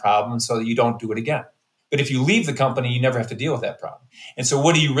on that problem so that you don't do it again. But if you leave the company, you never have to deal with that problem. And so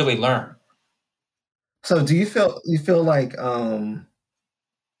what do you really learn? So do you feel like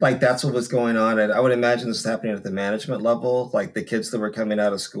that's what was going on? And I would imagine this is happening at the management level. Like the kids that were coming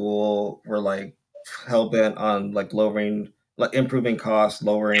out of school were like hell bent on like improving costs,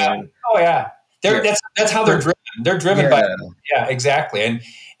 lowering. Yeah. Oh yeah. That's how they're driven. They're driven by, exactly. And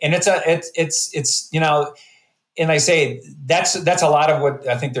it's and I say that's a lot of what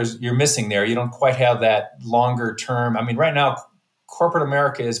I think you're missing there. You don't quite have that longer term. I mean, right now, corporate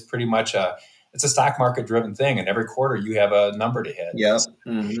America is pretty much it's a stock market driven thing, and every quarter you have a number to hit. Yeah. So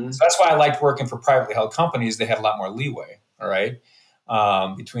that's why I liked working for privately held companies. They had a lot more leeway. All right.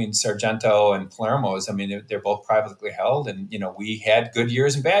 Between Sargento and Palermo's, I mean, they're both privately held, and we had good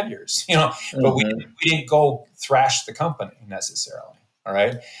years and bad years. But we didn't go thrash the company necessarily. All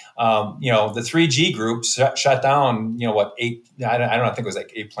right. The 3G group shut down, eight, I don't think it was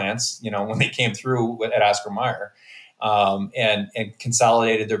like 8 plants, when they came through at Oscar Mayer, and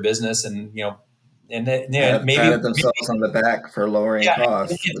consolidated their business and maybe patted themselves on the back for lowering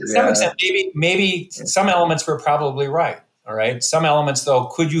costs. To some extent, maybe some elements were probably right. All right. Some elements, though,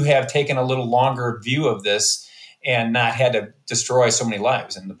 could you have taken a little longer view of this and not had to destroy so many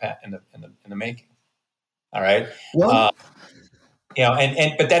lives in the making? All right. Well,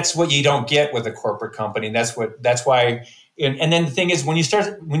 but that's what you don't get with a corporate company. That's why. And then the thing is, when you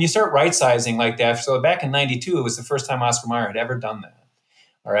start right sizing like that. So back in '92, it was the first time Oscar Mayer had ever done that.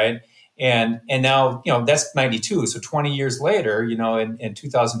 All right. And now, that's 92. So 20 years later, in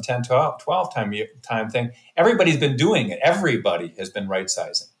 2010, 12 time thing, everybody's been doing it. Everybody has been right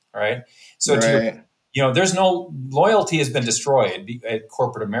sizing. All right. So, there's no loyalty has been destroyed at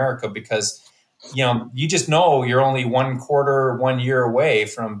corporate America because, you just know you're only 1 year away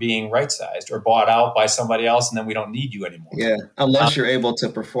from being right sized or bought out by somebody else. And then we don't need you anymore. Yeah. Unless you're able to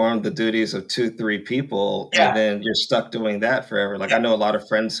perform the duties of 2-3 people and then you're stuck doing that forever. Like I know a lot of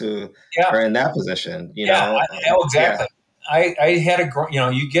friends who are in that position, exactly. I had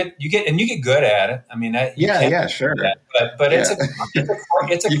you get good at it. I mean, sure. But it's a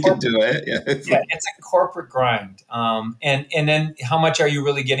you can do it. Yeah. It's a corporate grind. And then how much are you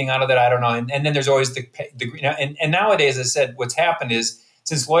really getting out of that? I don't know. And then there's always and nowadays, as I said, what's happened is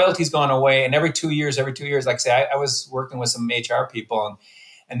since loyalty's gone away, and every 2 years, like I say, I was working with some HR people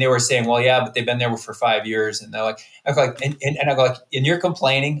and they were saying, well, yeah, but they've been there for 5 years. And they're like, I go like, and you're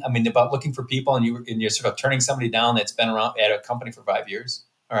complaining, I mean, about looking for people and you're sort of turning somebody down that's been around at a company for 5 years.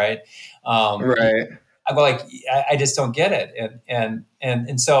 All right. Right. I go like, I just don't get it. And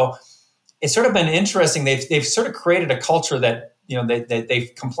so it's sort of been interesting. They've sort of created a culture that,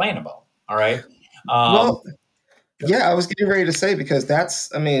 they complain about. All right. Yeah, I was getting ready to say, because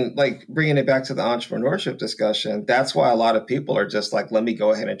like bringing it back to the entrepreneurship discussion, that's why a lot of people are just like, let me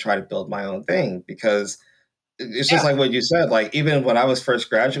go ahead and try to build my own thing, because it's just like what you said, like even when I was first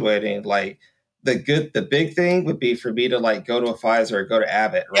graduating, like the big thing would be for me to like go to a Pfizer or go to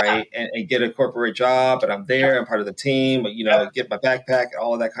Abbott, right? And get a corporate job, and I'm there, I'm part of the team, get my backpack,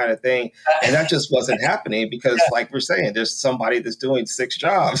 all of that kind of thing. And that just wasn't happening because like we're saying, there's somebody that's doing 6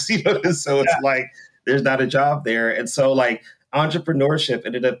 jobs, so it's like, there's not a job there. And so like entrepreneurship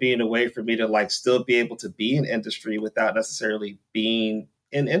ended up being a way for me to like still be able to be in industry without necessarily being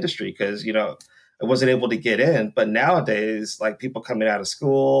in industry, because, I wasn't able to get in. But nowadays, like people coming out of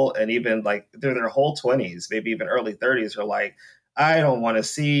school and even like they're their whole 20s, maybe even early 30s, are like, I don't want to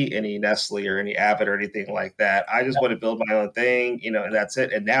see any Nestle or any Abbott or anything like that. I just want to build my own thing, and that's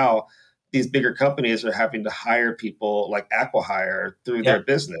it. And now these bigger companies are having to hire people like Acquihire through their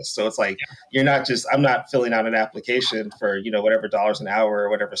business. So it's like, I'm not filling out an application for, whatever dollars an hour or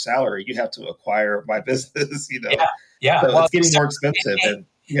whatever salary. You have to acquire my business, So it's getting more expensive.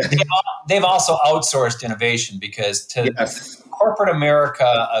 They've also outsourced innovation, because corporate America,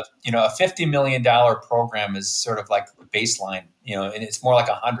 a $50 million program is sort of like baseline, and it's more like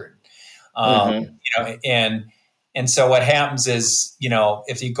 100, And so what happens is,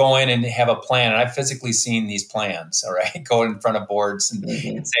 if you go in and have a plan, and I've physically seen these plans, all right, go in front of boards and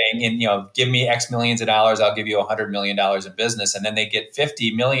saying, give me X millions of dollars, I'll give you $100 million in business. And then they get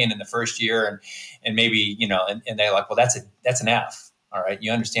 50 million in the first year. And maybe, and they're like, well, that's an F. All right.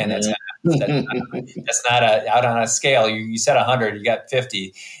 You understand that's an F. That's not out on a scale. You said 100, you got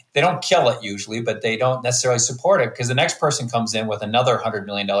 50. They don't kill it usually, but they don't necessarily support it because the next person comes in with another $100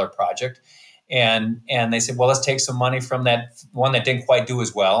 million project. And they said, well, let's take some money from that one that didn't quite do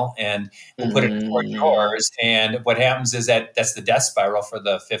as well, and we'll put it toward yours. And what happens is that's the death spiral for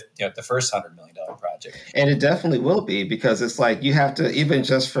the first $100 million project. And it definitely will be, because it's like you have to, even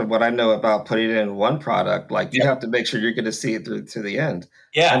just from what I know about putting it in one product, like you have to make sure you're going to see it through to the end.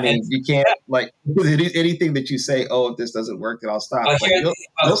 Yeah, I mean, you can't like anything that you say, oh, if this doesn't work, then I'll stop.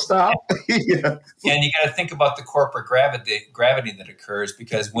 You'll stop. Yeah. And you got to think about the corporate gravity that occurs,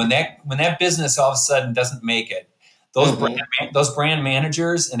 because when that business all of a sudden doesn't make it, those brand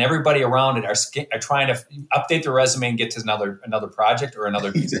managers and everybody around it are trying to update their resume and get to another project or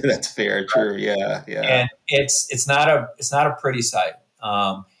another business. That's fair, true, yeah. And it's not a pretty sight.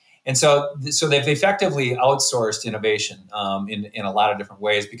 And so they've effectively outsourced innovation in a lot of different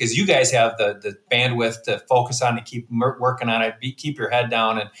ways, because you guys have the bandwidth to focus on, to keep working on it, keep your head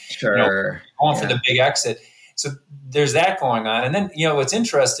down, and going for the big exit. So there's that going on. And then, what's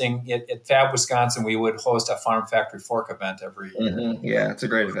interesting, at Fab Wisconsin, we would host a Farm Factory Fork event every year. Yeah, it's a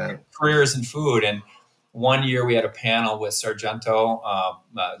great event. Careers in food. And one year we had a panel with Sargento.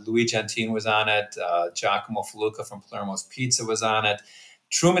 Louis Gentine was on it. Giacomo Faluca from Palermo's Pizza was on it.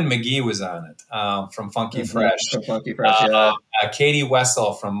 Truman McGee was on it from Funky Fresh. From Funky Fresh, yeah. Katie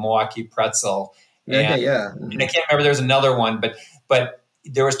Wessel from Milwaukee Pretzel. And I can't remember, there was another one, but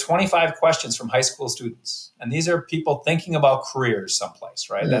there was 25 questions from high school students. And these are people thinking about careers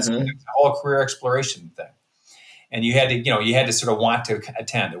someplace, right? That's the whole career exploration thing. And you had to sort of want to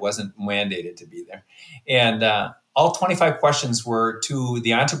attend. It wasn't mandated to be there. And all 25 questions were to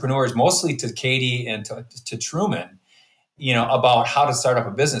the entrepreneurs, mostly to Katie and to Truman, about how to start up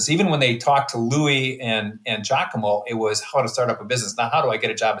a business. Even when they talked to Louis and Giacomo, it was how to start up a business, not how do I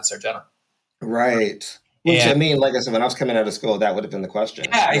get a job at Sargento. Right. Which, I mean, like I said, when I was coming out of school, that would have been the question.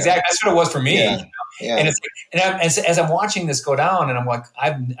 Yeah, exactly. That's what it was for me. Yeah. And as I'm watching this go down, and I'm like,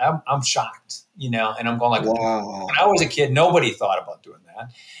 I'm shocked, and I'm going like, wow. When I was a kid, nobody thought about doing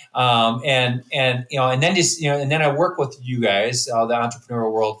that. And then I work with you guys, the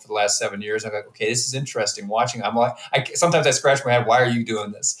entrepreneurial world, for the last 7 years. I'm like, okay, this is interesting. Watching, I'm like, sometimes I scratch my head. Why are you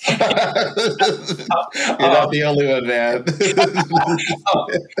doing this? You're not the only one, man.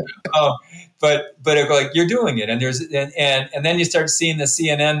 But like, you're doing it, and and then you start seeing the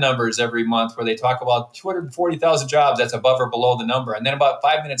CNN numbers every month where they talk about 240,000 jobs that's above or below the number, and then about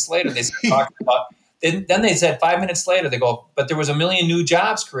 5 minutes later they start talking about. Then they said 5 minutes later they go, but there was 1 million new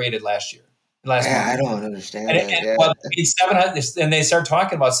jobs created last year. Month. I don't understand that. Well, 700, and they start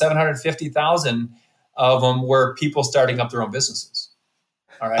talking about 750,000 of them were people starting up their own businesses.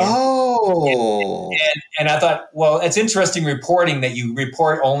 All right. Oh. And I thought, well, it's interesting reporting that you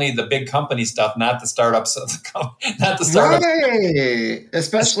report only the big company stuff, not the startups, not the startups. Right.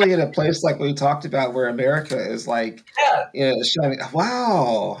 Especially in a place like we talked about, where America is like, shining.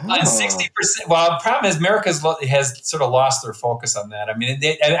 Wow. Huh. 60%. Well, the problem is America has sort of lost their focus on that. I mean,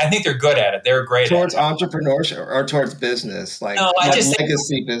 I think they're good at it. They're great towards at it. Entrepreneurship or towards business, like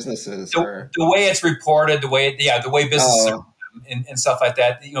legacy businesses. The way it's reported, the way businesses are. And stuff like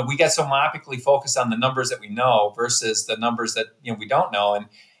that. We get so myopically focused on the numbers that we know versus the numbers that we don't know. And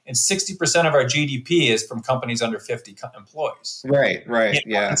 60% of our GDP is from companies under 50 employees. Right.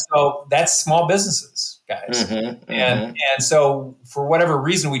 Yeah. And so that's small businesses, guys. And so for whatever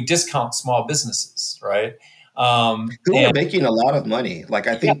reason, we discount small businesses, right? Who are making a lot of money. Like,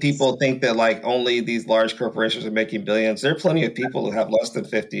 I think people think that like only these large corporations are making billions. There are plenty of people who have less than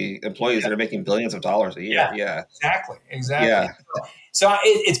 50 employees that are making billions of dollars a year. Yeah. Exactly. Yeah. So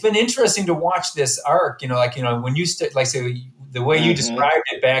it's been interesting to watch this arc, when you say the way you described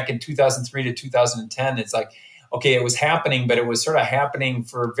it back in 2003 to 2010, it's like, okay, it was happening, but it was sort of happening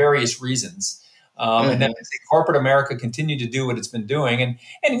for various reasons. And then corporate America continued to do what it's been doing. And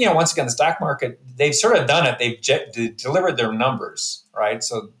once again, the stock market, they've sort of done it. They've delivered their numbers, right?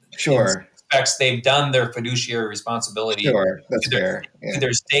 So in respects, they've done their fiduciary responsibility That's fair. To their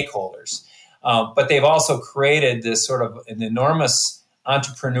stakeholders. But they've also created this sort of an enormous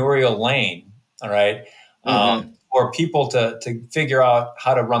entrepreneurial lane, all right, for people to figure out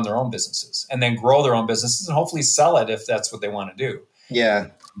how to run their own businesses and then grow their own businesses and hopefully sell it if that's what they want to do. Yeah.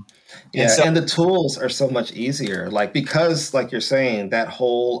 And the tools are so much easier, like, because like you're saying, that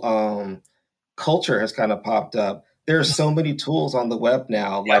whole culture has kind of popped up. There are so many tools on the web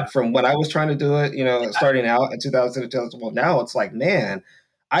now, like from when I was trying to do it, starting out in 2000, well, now it's like, man,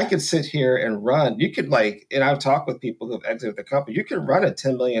 I could sit here and run. You could and I've talked with people who've exited the company. You can run a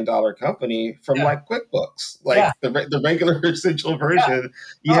 $10 million company from like QuickBooks, the regular essential version.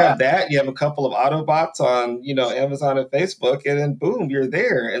 You have that. You have a couple of Autobots on, Amazon and Facebook, and then boom, you're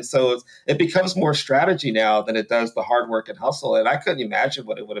there. And so it becomes more strategy now than it does the hard work and hustle. And I couldn't imagine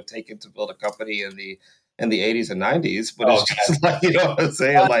what it would have taken to build a company in the 80s and 90s, but it's just like, you know what I'm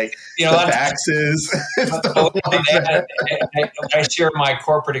saying? Like the faxes. I share my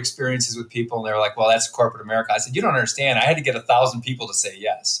corporate experiences with people and they're like, well, that's corporate America. I said, you don't understand. I had to get 1,000 people to say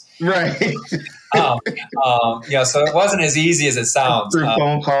yes. Right. So it wasn't as easy as it sounds. Through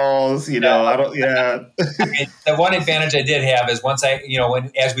phone calls, I mean, the one advantage I did have is once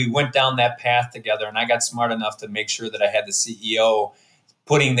as we went down that path together and I got smart enough to make sure that I had the CEO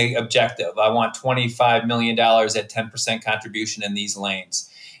putting the objective, I want $25 million at 10% contribution in these lanes.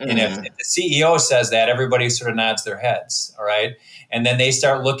 And if the CEO says that, everybody sort of nods their heads. All right. And then they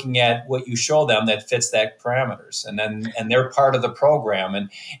start looking at what you show them that fits that parameters. And they're part of the program. And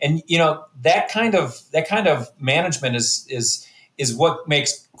that kind of management is what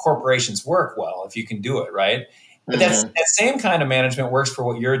makes corporations work well, if you can do it, right? But that same kind of management works for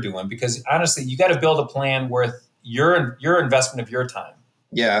what you're doing, because honestly, you got to build a plan worth your investment of your time.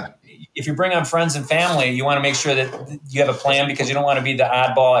 Yeah. If you bring on friends and family, you want to make sure that you have a plan, because you don't want to be the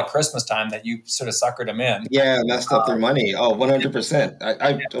oddball at Christmas time that you sort of suckered them in. Yeah, messed up their money. Oh, 100%.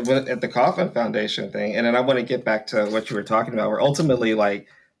 I went at the Kauffman Foundation thing, and then I want to get back to what you were talking about, where ultimately, like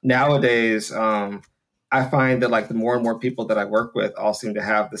nowadays, I find that like the more and more people that I work with all seem to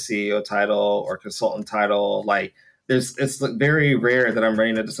have the CEO title or consultant title. Like it's very rare that I'm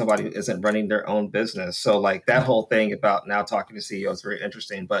running into somebody who isn't running their own business. So like that whole thing about now talking to CEOs is very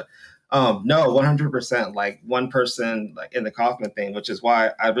interesting. But no, 100%, like one person like in the Kauffman thing, which is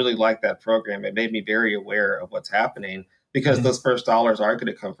why I really like that program. It made me very aware of what's happening, because those first dollars are going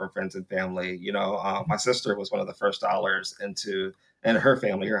to come from friends and family. My sister was one of the first dollars into, and her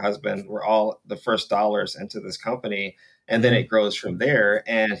family, her husband, were all the first dollars into this company. And then it grows from there.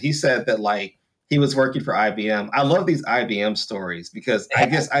 And he said that like, he was working for IBM. I love these IBM stories, because I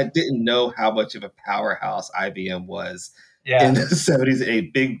guess I didn't know how much of a powerhouse IBM was in the 70s. A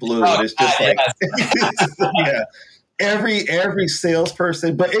big blue. And it's just like, every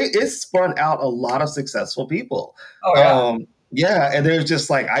salesperson, but it spun out a lot of successful people. And there's just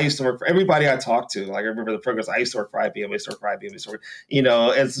like, I used to work for everybody I talked to. Like I remember the programs. I used to work for IBM. It's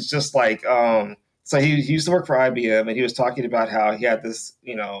just like, so he used to work for IBM, and he was talking about how he had this,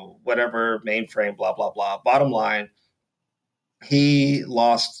 whatever mainframe, blah, blah, blah. Bottom line, he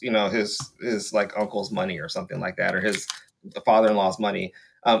lost, his like uncle's money or something like that, or his father-in-law's money.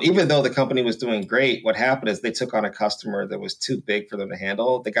 Even though the company was doing great, what happened is they took on a customer that was too big for them to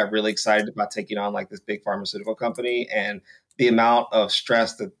handle. They got really excited about taking on like this big pharmaceutical company, and the amount of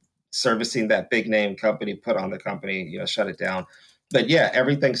stress that servicing that big name company put on the company, shut it down. But yeah,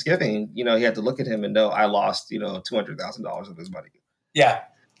 every Thanksgiving, he had to look at him and know I lost, $200,000 of his money. Yeah.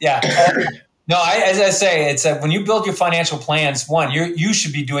 No, as I say, it's when you build your financial plans, you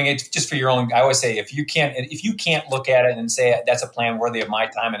should be doing it just for your own. I always say, if you can't look at it and say that's a plan worthy of my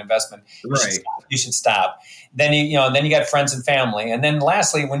time and investment, you should stop. Then you got friends and family, and then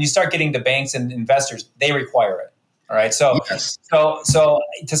lastly, when you start getting to banks and investors, they require it. All right, so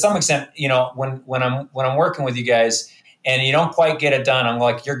to some extent, when I'm working with you guys, and you don't quite get it done, I'm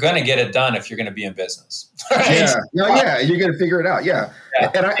like, you're going to get it done if you're going to be in business. Right? Yeah, you're going to figure it out. Yeah.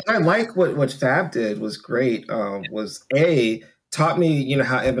 And I like what Fab did was great. Was A, taught me,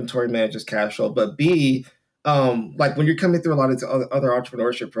 how inventory manages cash flow, but B, like when you're coming through a lot of other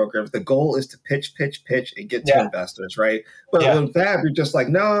entrepreneurship programs, the goal is to pitch and get to investors, right? But with Fab, you're just like,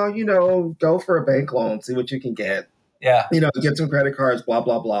 no, go for a bank loan, see what you can get. Yeah. Get some credit cards, blah,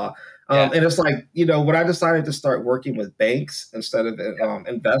 blah, blah. And it's like, when I decided to start working with banks instead of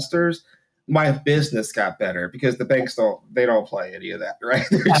investors, my business got better, because the banks don't play any of that, right?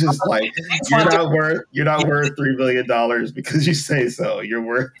 They're just like, you're not worth $3 million because you say so. You're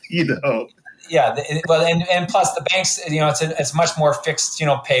worth, Yeah, well, and plus the banks, it's a much more fixed,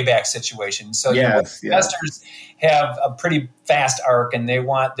 payback situation. So investors have a pretty fast arc, and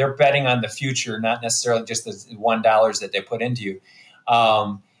they're betting on the future, not necessarily just the $1 that they put into you.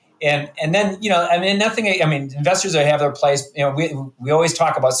 And then, investors have their place. We always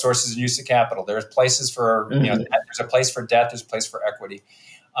talk about sources and use of capital. There's places for, there's a place for debt, there's a place for equity.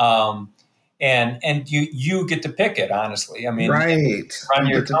 and you get to pick it, honestly. I mean, Right. run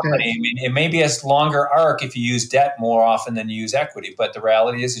your company. I mean, it may be a longer arc if you use debt more often than you use equity, but the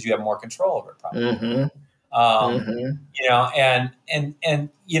reality is you have more control over it, probably. You know, and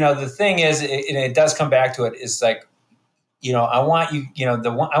you know, the thing is, it does come back to it, is like, you know, I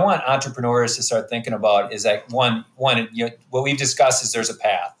want entrepreneurs to start thinking about is like one, you know, what we've discussed is there's a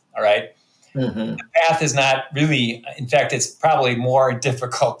path. All right. The path is not really, in fact, it's probably more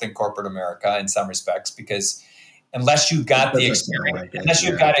difficult than corporate America in some respects, because unless you've got the experience,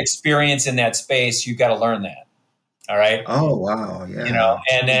 got experience in that space, you've got to learn that. All right. Oh, wow. Yeah. You know,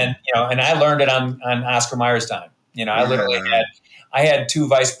 and then, you know, and I learned it on Oscar Mayer's time. You know, I literally had 2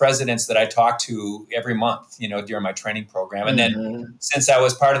 vice presidents that I talked to every month, you know, during my training program. And then since I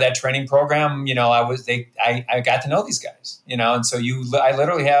was part of that training program, you know, I got to know these guys, you know, and so I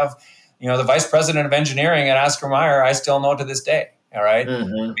literally have, you know, the vice president of engineering at Oscar Mayer, I still know to this day. All right.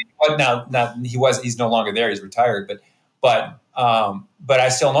 But now he's no longer there. He's retired, but I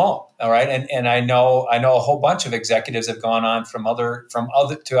still know him. All right. And I know a whole bunch of executives have gone on from other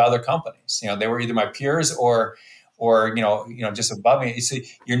companies. You know, they were either my peers or you know, just above me. You see,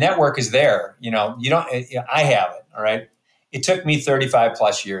 your network is there. You know, I have it. All right. It took me 35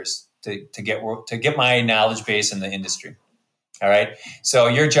 plus years to get my knowledge base in the industry. All right. So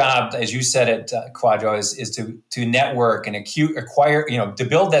your job, as you said at Quadro, is to network and acquire, you know, to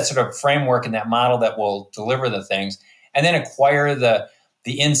build that sort of framework and that model that will deliver the things, and then acquire the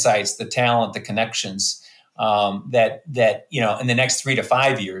insights, the talent, the connections that you know, in the next 3 to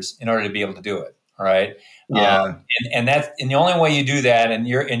 5 years in order to be able to do it. All right. Yeah. And the only way you do that in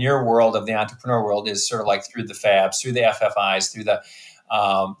your world of the entrepreneur world is sort of like through the FABs, through the FFIs, through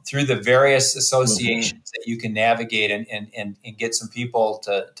the various associations that you can navigate and get some people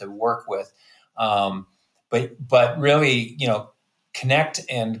to work with. But really, you know, connect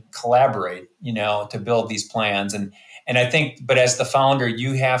and collaborate, you know, to build these plans. And I think, but as the founder,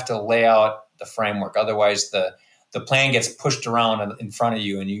 you have to lay out the framework. Otherwise the plan gets pushed around in front of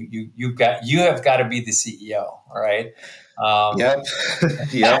you, and you have got to be the CEO. All right.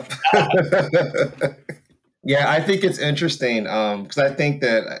 Yep. Yeah, I think it's interesting because I think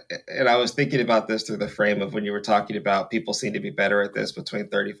that, and I was thinking about this through the frame of when you were talking about people seem to be better at this between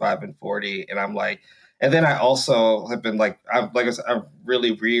 35 and 40. And I'm like, and then I also have been like I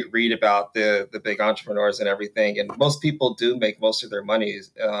really read about the big entrepreneurs and everything. And most people do make most of their money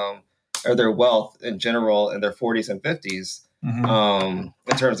or their wealth in general in their 40s and 50s. In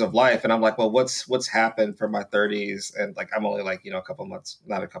terms of life. And I'm like, well, what's happened for my 30s? And like, I'm only like, you know,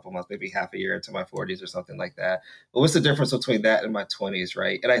 not a couple months, maybe half a year into my 40s or something like that. But what's the difference between that and my 20s?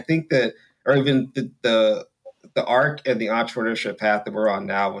 Right. And I think that, or even the arc and the entrepreneurship path that we're on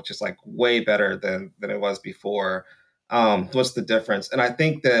now, which is like way better than it was before. What's the difference? And I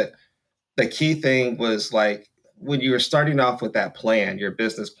think that the key thing was like, when you were starting off with that plan, your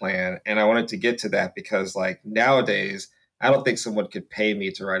business plan, and I wanted to get to that because like nowadays, I don't think someone could pay me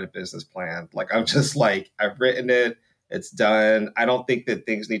to write a business plan. Like, I'm just like, I've written it, it's done. I don't think that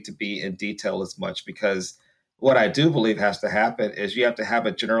things need to be in detail as much, because what I do believe has to happen is you have to have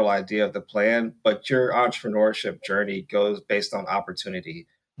a general idea of the plan, but your entrepreneurship journey goes based on opportunity.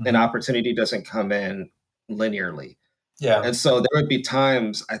 And opportunity doesn't come in linearly. Yeah. And so there would be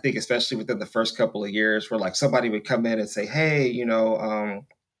times, I think, especially within the first couple of years, where like somebody would come in and say, hey, you know,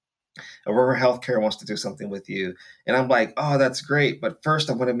 Aurora Healthcare wants to do something with you. And I'm like, oh, that's great. But first,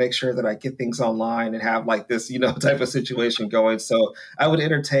 I want to make sure that I get things online and have like this, you know, type of situation going. So I would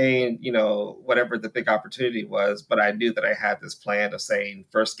entertain, you know, whatever the big opportunity was. But I knew that I had this plan of saying,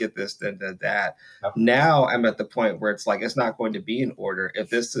 first get this, then that. Yep. Now I'm at the point where it's like, it's not going to be in order. If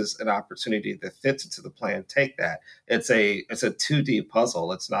this is an opportunity that fits into the plan, take that. It's a 2D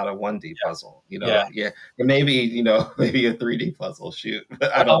puzzle. It's not a 1D puzzle, you know? Yeah. And maybe, you know, maybe a 3D puzzle, shoot.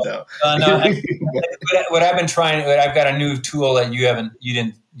 But I don't know. What I've been trying, I've got a new tool that you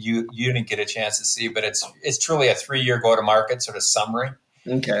didn't get a chance to see, but it's truly a 3-year go-to-market sort of summary.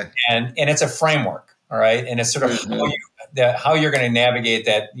 Okay. And it's a framework, all right? And it's sort of how you're going to navigate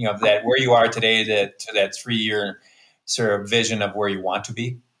that, you know, that where you are today to that 3-year sort of vision of where you want to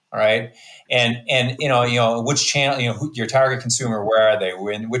be, all right? And you know which channel, you know, your target consumer, where are they?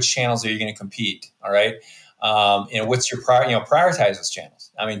 In which channels are you going to compete, all right? And what's your prioritize those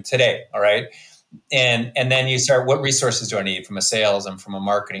channels. I mean, today, all right. And then you start, what resources do I need from a sales and from a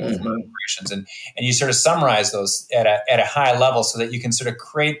marketing, from operations, and you sort of summarize those at a high level so that you can sort of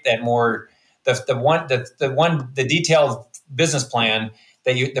create that more the detailed business plan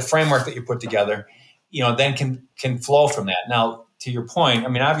the framework that you put together, you know, then can flow from that. Now, to your point, I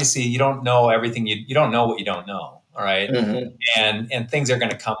mean, obviously you don't know everything. You don't know what you don't know. All right. And things are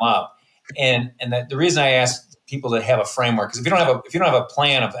going to come up. And the reason I ask people to have a framework, because if you don't have a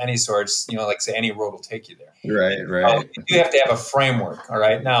plan of any sorts, like say any road will take you there. Right. You have to have a framework. All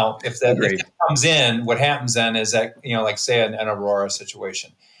right. Now, if that comes in, what happens then is that, like say an Aurora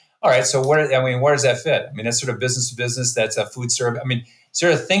situation. All right. So where does that fit? I mean, that's sort of business to business. That's a food service. I mean,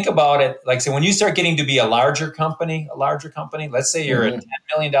 sort of think about it. Like say when you start getting to be a larger company, let's say you're a $10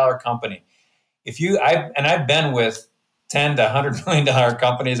 million company. I've been with $10 to $100 million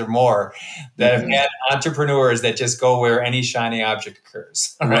companies or more that have had entrepreneurs that just go where any shiny object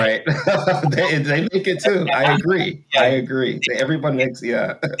occurs. Right. they make it too. I agree. Everyone makes, They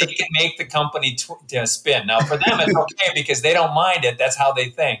can make the company spin. Now for them, it's okay because they don't mind it. That's how they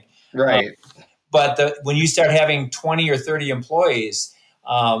think. Right. But when you start having 20 or 30 employees,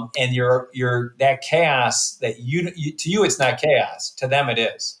 and you're that chaos that to you, it's not chaos. To them, it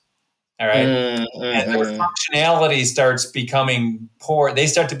is. All right. And their functionality starts becoming poor. They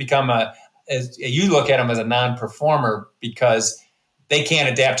start to become you look at them as a non-performer because they can't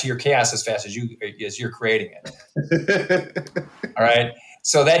adapt to your chaos as fast as you're creating it. All right.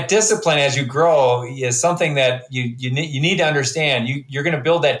 So that discipline as you grow is something that you need to understand. You're going to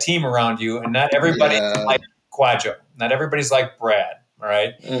build that team around you, and not everybody's like Quadro. Not everybody's like Brad. All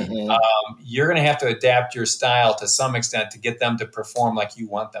right. You're going to have to adapt your style to some extent to get them to perform like you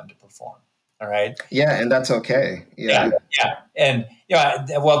want them to perform. All right. Yeah. And that's okay. Yeah. And,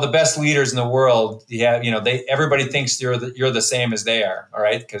 well, the best leaders in the world, everybody thinks you're the same as they are. All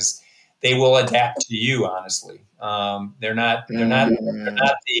right. Because they will adapt to you, honestly. They're not the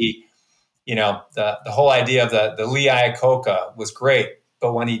whole idea of the Lee Iacocca was great,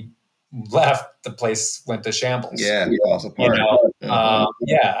 but when he left, the place went to shambles. Yeah, it falls apart.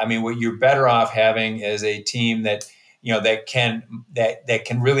 I mean, what you're better off having is a team that that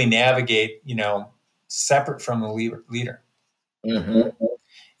can really navigate, separate from the leader. And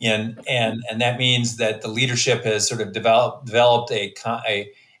that means that the leadership has sort of developed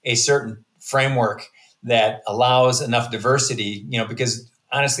a certain framework that allows enough diversity, because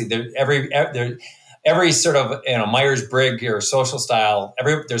honestly, every sort of Myers-Briggs or social style,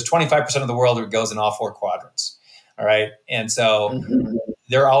 there's 25% of the world that goes in all four quadrants. All right, and so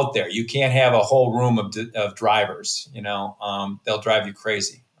they're out there. You can't have a whole room of drivers. They'll drive you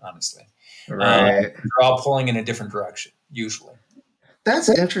crazy. Honestly, right? They're all pulling in a different direction usually. That's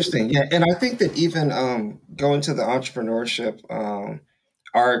interesting. Yeah, and I think that even going to the entrepreneurship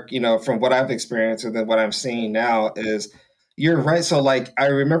arc, from what I've experienced and then what I'm seeing now is. You're right. So like, I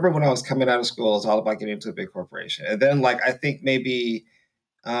remember when I was coming out of school, it was all about getting into a big corporation. And then like, I think maybe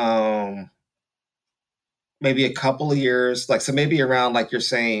a couple of years, so maybe around, like you're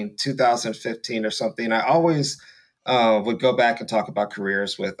saying, 2015 or something, I always would go back and talk about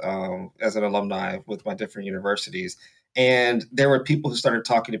careers with, as an alumni with my different universities. And there were people who started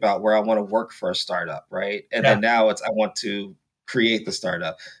talking about where I want to work for a startup. Right. And then now I want to create the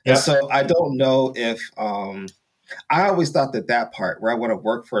startup. And so I don't know if, I always thought that part where I want to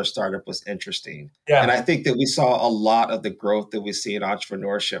work for a startup was interesting. Yeah. And I think that we saw a lot of the growth that we see in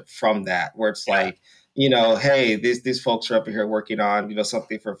entrepreneurship from that, where it's like, hey, these folks are up here working on,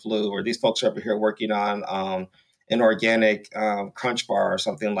 something for Flu, or these folks are up here working on an organic Crunch Bar or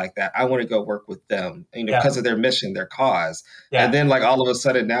something like that. I want to go work with them, because of their mission, their cause. Yeah. And then like all of a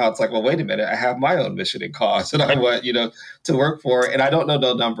sudden now it's like, well, wait a minute, I have my own mission and cause that I want, to work for. And I don't know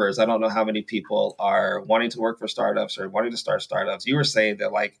the numbers. I don't know how many people are wanting to work for startups or wanting to start startups. You were saying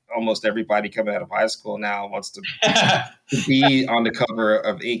that like almost everybody coming out of high school now wants to be on the cover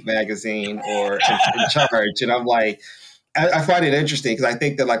of Inc. magazine or in charge. And I'm like, I find it interesting because I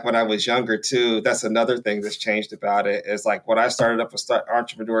think that like when I was younger too, that's another thing that's changed about it is like when I started up with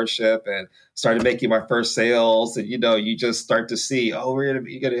entrepreneurship and started making my first sales and, you just start to see, you're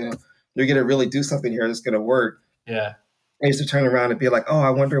going to really do something here that's going to work. Yeah. I used to turn around and be like, I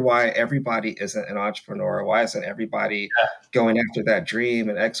wonder why everybody isn't an entrepreneur. Why isn't everybody going after that dream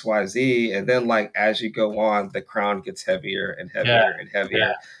and X, Y, Z? And then like, as you go on, the crown gets heavier and heavier and heavier.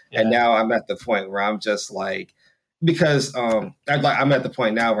 Yeah. Yeah. And now I'm at the point where I'm just like, because I'm at the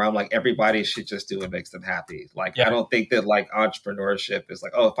point now where I'm like, everybody should just do what makes them happy. Like, I don't think that like entrepreneurship is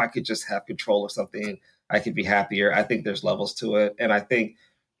like, if I could just have control of something, I could be happier. I think there's levels to it. And I think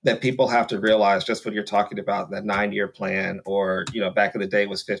that people have to realize just when you're talking about that 9-year plan or, back in the day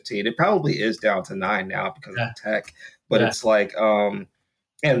was 15, it probably is down to 9 now because of tech, but it's like, and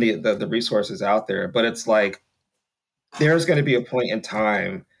the resources out there, but it's like, there's going to be a point in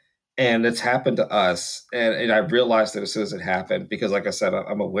time. And it's happened to us. And I realized that as soon as it happened, because like I said,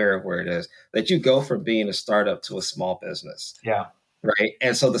 I'm aware of where it is, that you go from being a startup to a small business. Yeah. Right.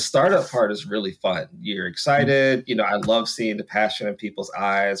 And so the startup part is really fun. You're excited. I love seeing the passion in people's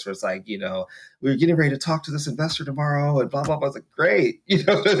eyes where it's like, we're getting ready to talk to this investor tomorrow and blah, blah, blah. It's like, great. You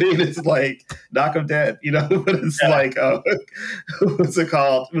know what I mean? It's like, knock them dead, but it's like, what's it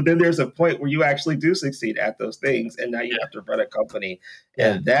called? But then there's a point where you actually do succeed at those things. And now you have to run a company.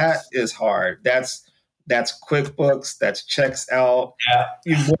 And that is hard. That's QuickBooks. That's checks out.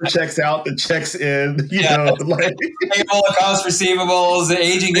 More checks out than checks in. Like payroll, accounts receivables,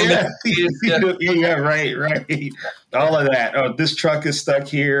 aging. Right. All of that. Oh, this truck is stuck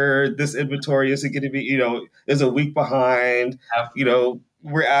here. This inventory isn't going to be. Is a week behind.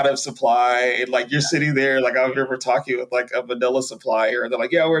 We're out of supply. And like you're sitting there, like I remember talking with like a vanilla supplier, and they're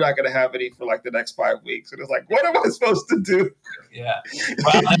like, "Yeah, we're not going to have any for like the next 5 weeks." And it's like, what am I supposed to do? Yeah,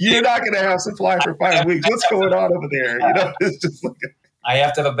 well, you're not going to have supply for 5 weeks. What's going on over there? It's just like I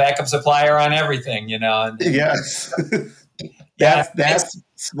have to have a backup supplier on everything. Yes, that's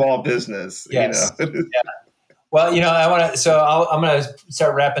small business. Yes. Well, I want to. So I'm going to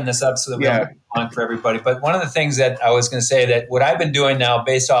start wrapping this up so that we don't move on for everybody. But one of the things that I was going to say that what I've been doing now,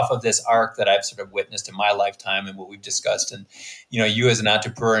 based off of this arc that I've sort of witnessed in my lifetime and what we've discussed, and you as an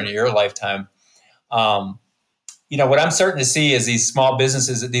entrepreneur in your lifetime, what I'm starting to see is these small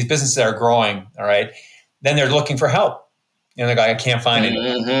businesses, these businesses that are growing. All right, then they're looking for help. They go, I can't find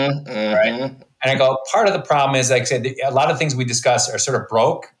anyone. Right. And I go, part of the problem is, like I said, a lot of things we discuss are sort of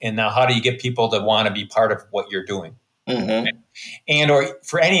broke. And now how do you get people to want to be part of what you're doing? Okay? And or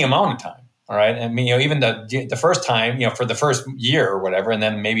for any amount of time. All right. I mean, even the first time, for the first year or whatever, and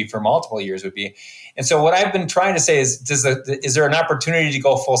then maybe for multiple years would be. And so what I've been trying to say is, is there an opportunity to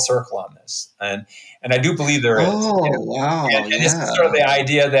go full circle on this? And I do believe there is. Oh, wow. And this is sort of the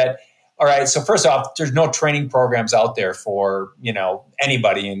idea that, all right, so first off, there's no training programs out there for,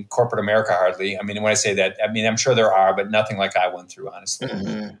 anybody in corporate America hardly. I mean, when I say that, I'm sure there are, but nothing like I went through, honestly.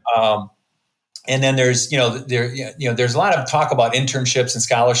 And then there's, there's a lot of talk about internships and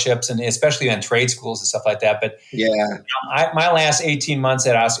scholarships, and especially on trade schools and stuff like that. But my last 18 months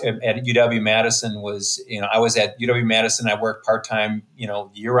at UW-Madison was, I was at UW-Madison. I worked part-time,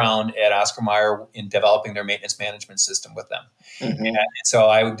 year-round at Oscar Mayer in developing their maintenance management system with them. And so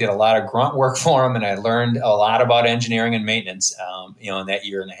I did a lot of grunt work for them, and I learned a lot about engineering and maintenance, in that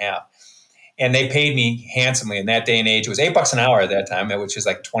year and a half. And they paid me handsomely in that day and age. It was $8 an hour at that time, which is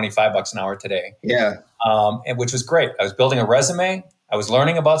like $25 an hour today. Yeah. And which was great. I was building a resume. I was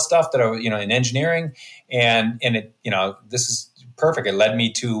learning about stuff that I was, in engineering, and it, this is perfect. It led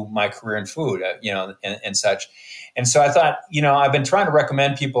me to my career in food, and such. And so I thought, I've been trying to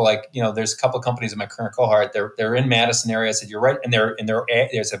recommend people like, there's a couple of companies in my current cohort. They're in Madison area. I said, you're right. And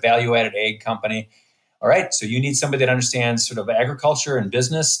there's a value added egg company. All right. So you need somebody that understands sort of agriculture and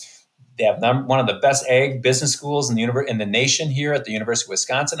business. They have one of the best ag business schools in the nation here at the University of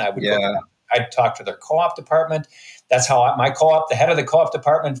Wisconsin. I'd talk to their co-op department. That's how the head of the co-op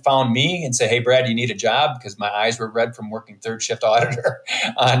department found me and said, "Hey, Brad, you need a job," because my eyes were red from working third shift auditor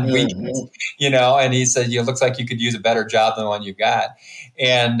on weekends, and he said, "You looks like you could use a better job than the one you got."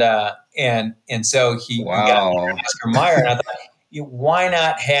 And so he got me to Oscar Mayer, and I thought, why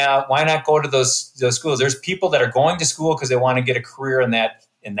not go to those schools? There's people that are going to school because they want to get a career in that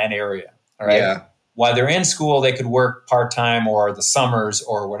area. All right. Yeah. While they're in school, they could work part-time or the summers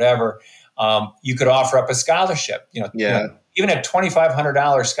or whatever. You could offer up a scholarship, even a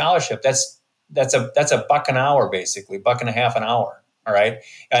 $2,500 scholarship. That's $1 an hour, basically $1.50 an hour. All right.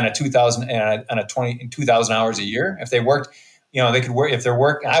 On a 2,000 hours a year. If they worked, they could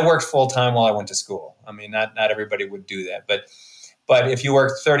work, I worked full time while I went to school. I mean, not everybody would do that, but if you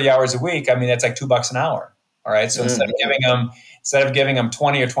work 30 hours a week, that's like $2 an hour. All right. So instead of giving them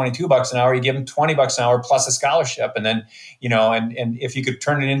 20 or $22 an hour, you give them $20 an hour plus a scholarship. And then, and if you could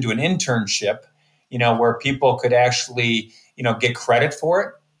turn it into an internship, where people could actually, get credit for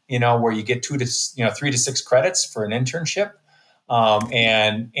it, where you get 3 to 6 credits for an internship.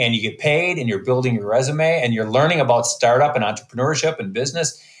 And you get paid and you're building your resume and you're learning about startup and entrepreneurship and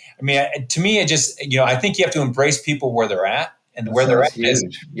business. To me, it just, I think you have to embrace people where they're at. And where they're at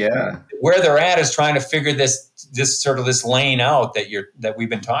where they're at is trying to figure this lane out that we've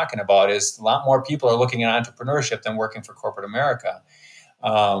been talking about. Is a lot more people are looking at entrepreneurship than working for corporate America,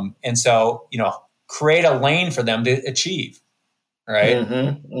 and so create a lane for them to achieve, right?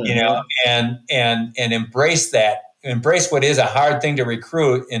 And embrace that, embrace what is a hard thing to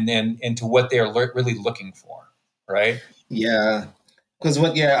recruit, and then into what they are really looking for, right? Yeah, because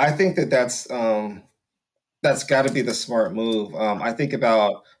I think that's got to be the smart move. I think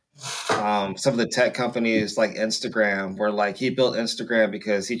about some of the tech companies like Instagram, where like he built Instagram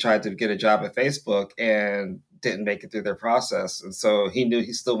because he tried to get a job at Facebook, and didn't make it through their process. And so he knew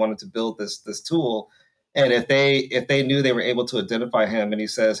he still wanted to build this tool. And if they knew they were able to identify him and he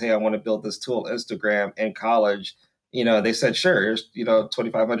says, hey, I want to build this tool, Instagram, in college, they said, sure, here's,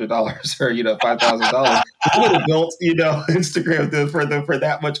 $2,500 or, $5,000. They would have built, Instagram for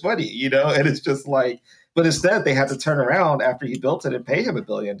that much money, and it's just like, but instead they had to turn around after he built it and pay him $1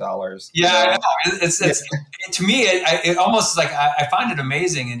 billion. Yeah, I know. It's to me, it almost is like, I find it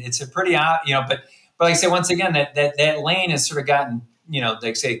amazing, and it's a pretty, but like I say, once again, that lane has sort of gotten,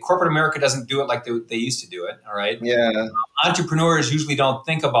 they say corporate America doesn't do it like they used to do it. All right. Yeah. Entrepreneurs usually don't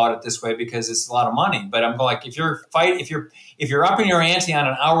think about it this way because it's a lot of money. But I'm like, if you're upping your ante on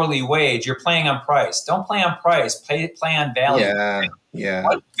an hourly wage, you're playing on price. Don't play on price. Play on value. Yeah. Yeah.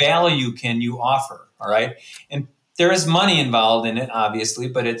 What value can you offer? All right. And there is money involved in it, obviously,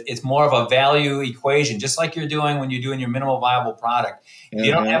 but it's more of a value equation, just like you're doing when you're doing your minimal viable product. If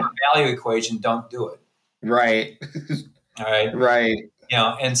you don't have a value equation, don't do it. Right. All right. Right.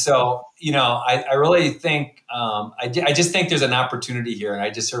 And so, I really think, I just think there's an opportunity here. And I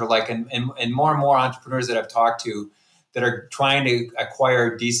just sort of like, and more and more entrepreneurs that I've talked to that are trying to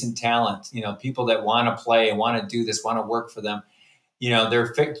acquire decent talent, people that want to play, want to do this, want to work for them,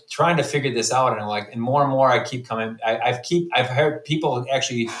 they're trying to figure this out. And more and more I keep coming, I've heard people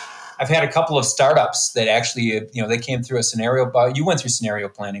actually, I've had a couple of startups that actually, they came through a scenario, but you went through scenario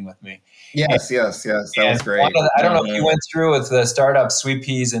planning with me. Yes. That was great. I don't know if you went through with the startup Sweet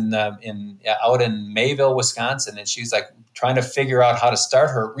Peas out in Mayville, Wisconsin, and she's like trying to figure out how to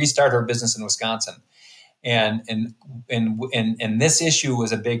restart her business in Wisconsin, and this issue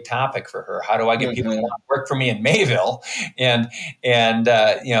was a big topic for her. How do I get people to want to work for me in Mayville? And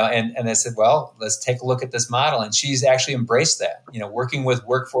I said, well, let's take a look at this model, and she's actually embraced that. Working with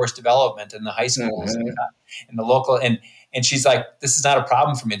workforce development in the high schools and the local and she's like, this is not a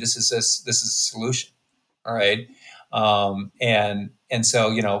problem for me. This is a solution. All right. And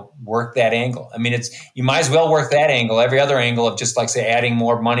so, work that angle. I mean, you might as well work that angle. Every other angle of just like say adding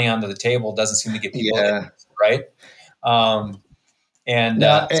more money onto the table doesn't seem to get people in, right. I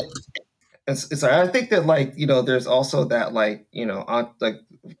think that there's also that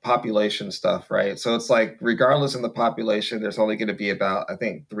population stuff, right? So it's like regardless of the population, there's only going to be about, I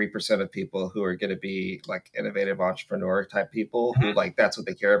think, 3% of people who are going to be like innovative entrepreneur type people who that's what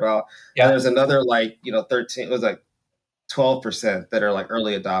they care about. Yeah. And there's another 13, it was like 12% that are like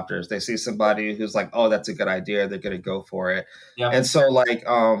early adopters. They see somebody who's like, oh, that's a good idea. They're going to go for it. Yeah. And so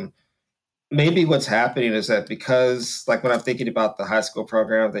maybe what's happening is that because when I'm thinking about the high school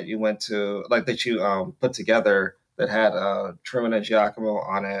program that you went to, that you put together that had Truman and Giacomo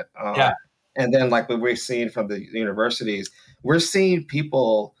on it. And then what we're seeing from the universities, we're seeing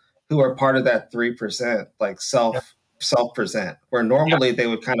people who are part of that 3%, self-present, where normally they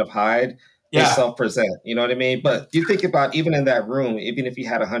would kind of hide, they self-present, you know what I mean? But you think about even in that room, even if you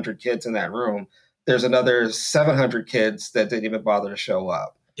had 100 kids in that room, there's another 700 kids that didn't even bother to show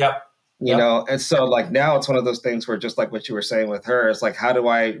up. Yep. And so now it's one of those things where just like what you were saying with her, it's like, how do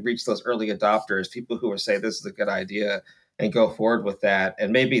I reach those early adopters, people who will say this is a good idea and go forward with that?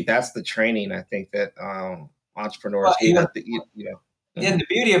 And maybe that's the training I think that entrepreneurs need. And the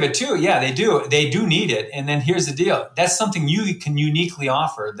beauty of it too, they do need it. And then here's the deal. That's something you can uniquely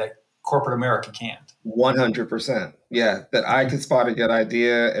offer that corporate America can't. 100%. Yeah. That I can spot a good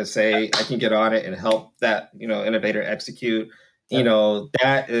idea and say, I can get on it and help that, innovator execute.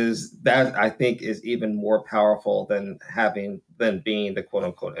 That I think is even more powerful than being the quote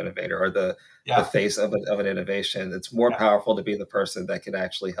unquote innovator or the face of an innovation. It's more powerful to be the person that can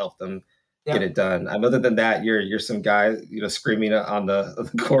actually help them get it done. Other than that, you're some guy, screaming on the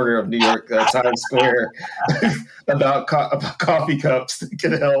corner of New York Times Square about coffee cups that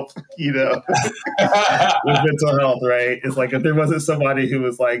can help, with mental health, right? It's like if there wasn't somebody who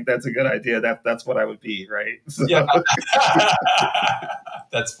was like, "That's a good idea," that's what I would be, right? So. Yeah,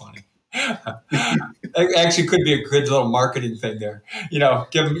 that's funny. It actually could be a good little marketing thing there.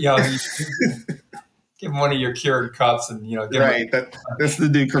 Give them, give them one of your cured cups and, right. That's the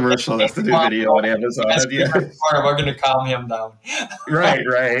new commercial. That's the new video on Amazon. We're going to calm him down. Right.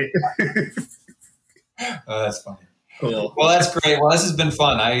 Oh, that's funny. Cool. Well, that's great. Well, this has been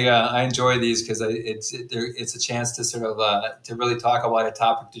fun. I enjoy these because it's a chance to sort of to really talk about a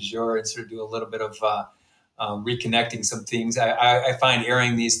topic du jour and sort of do a little bit of reconnecting some things. I find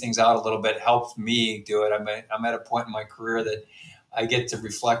airing these things out a little bit helps me do it. I'm at a point in my career that I get to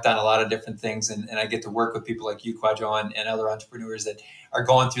reflect on a lot of different things, and I get to work with people like you, Kwadwo, and other entrepreneurs that are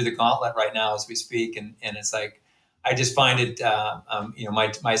going through the gauntlet right now as we speak. And it's like, I just find it,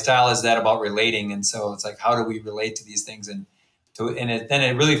 my style is that about relating. And so it's like, how do we relate to these things then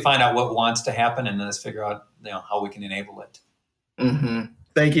really find out what wants to happen and then let's figure out how we can enable it. Mm-hmm.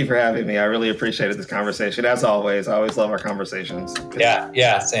 Thank you for having me. I really appreciated this conversation. As always, I always love our conversations.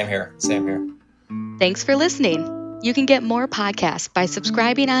 Yeah, same here. Thanks for listening. You can get more podcasts by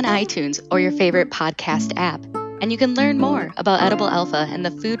subscribing on iTunes or your favorite podcast app. And you can learn more about Edible Alpha and the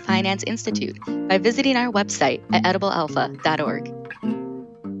Food Finance Institute by visiting our website at ediblealpha.org.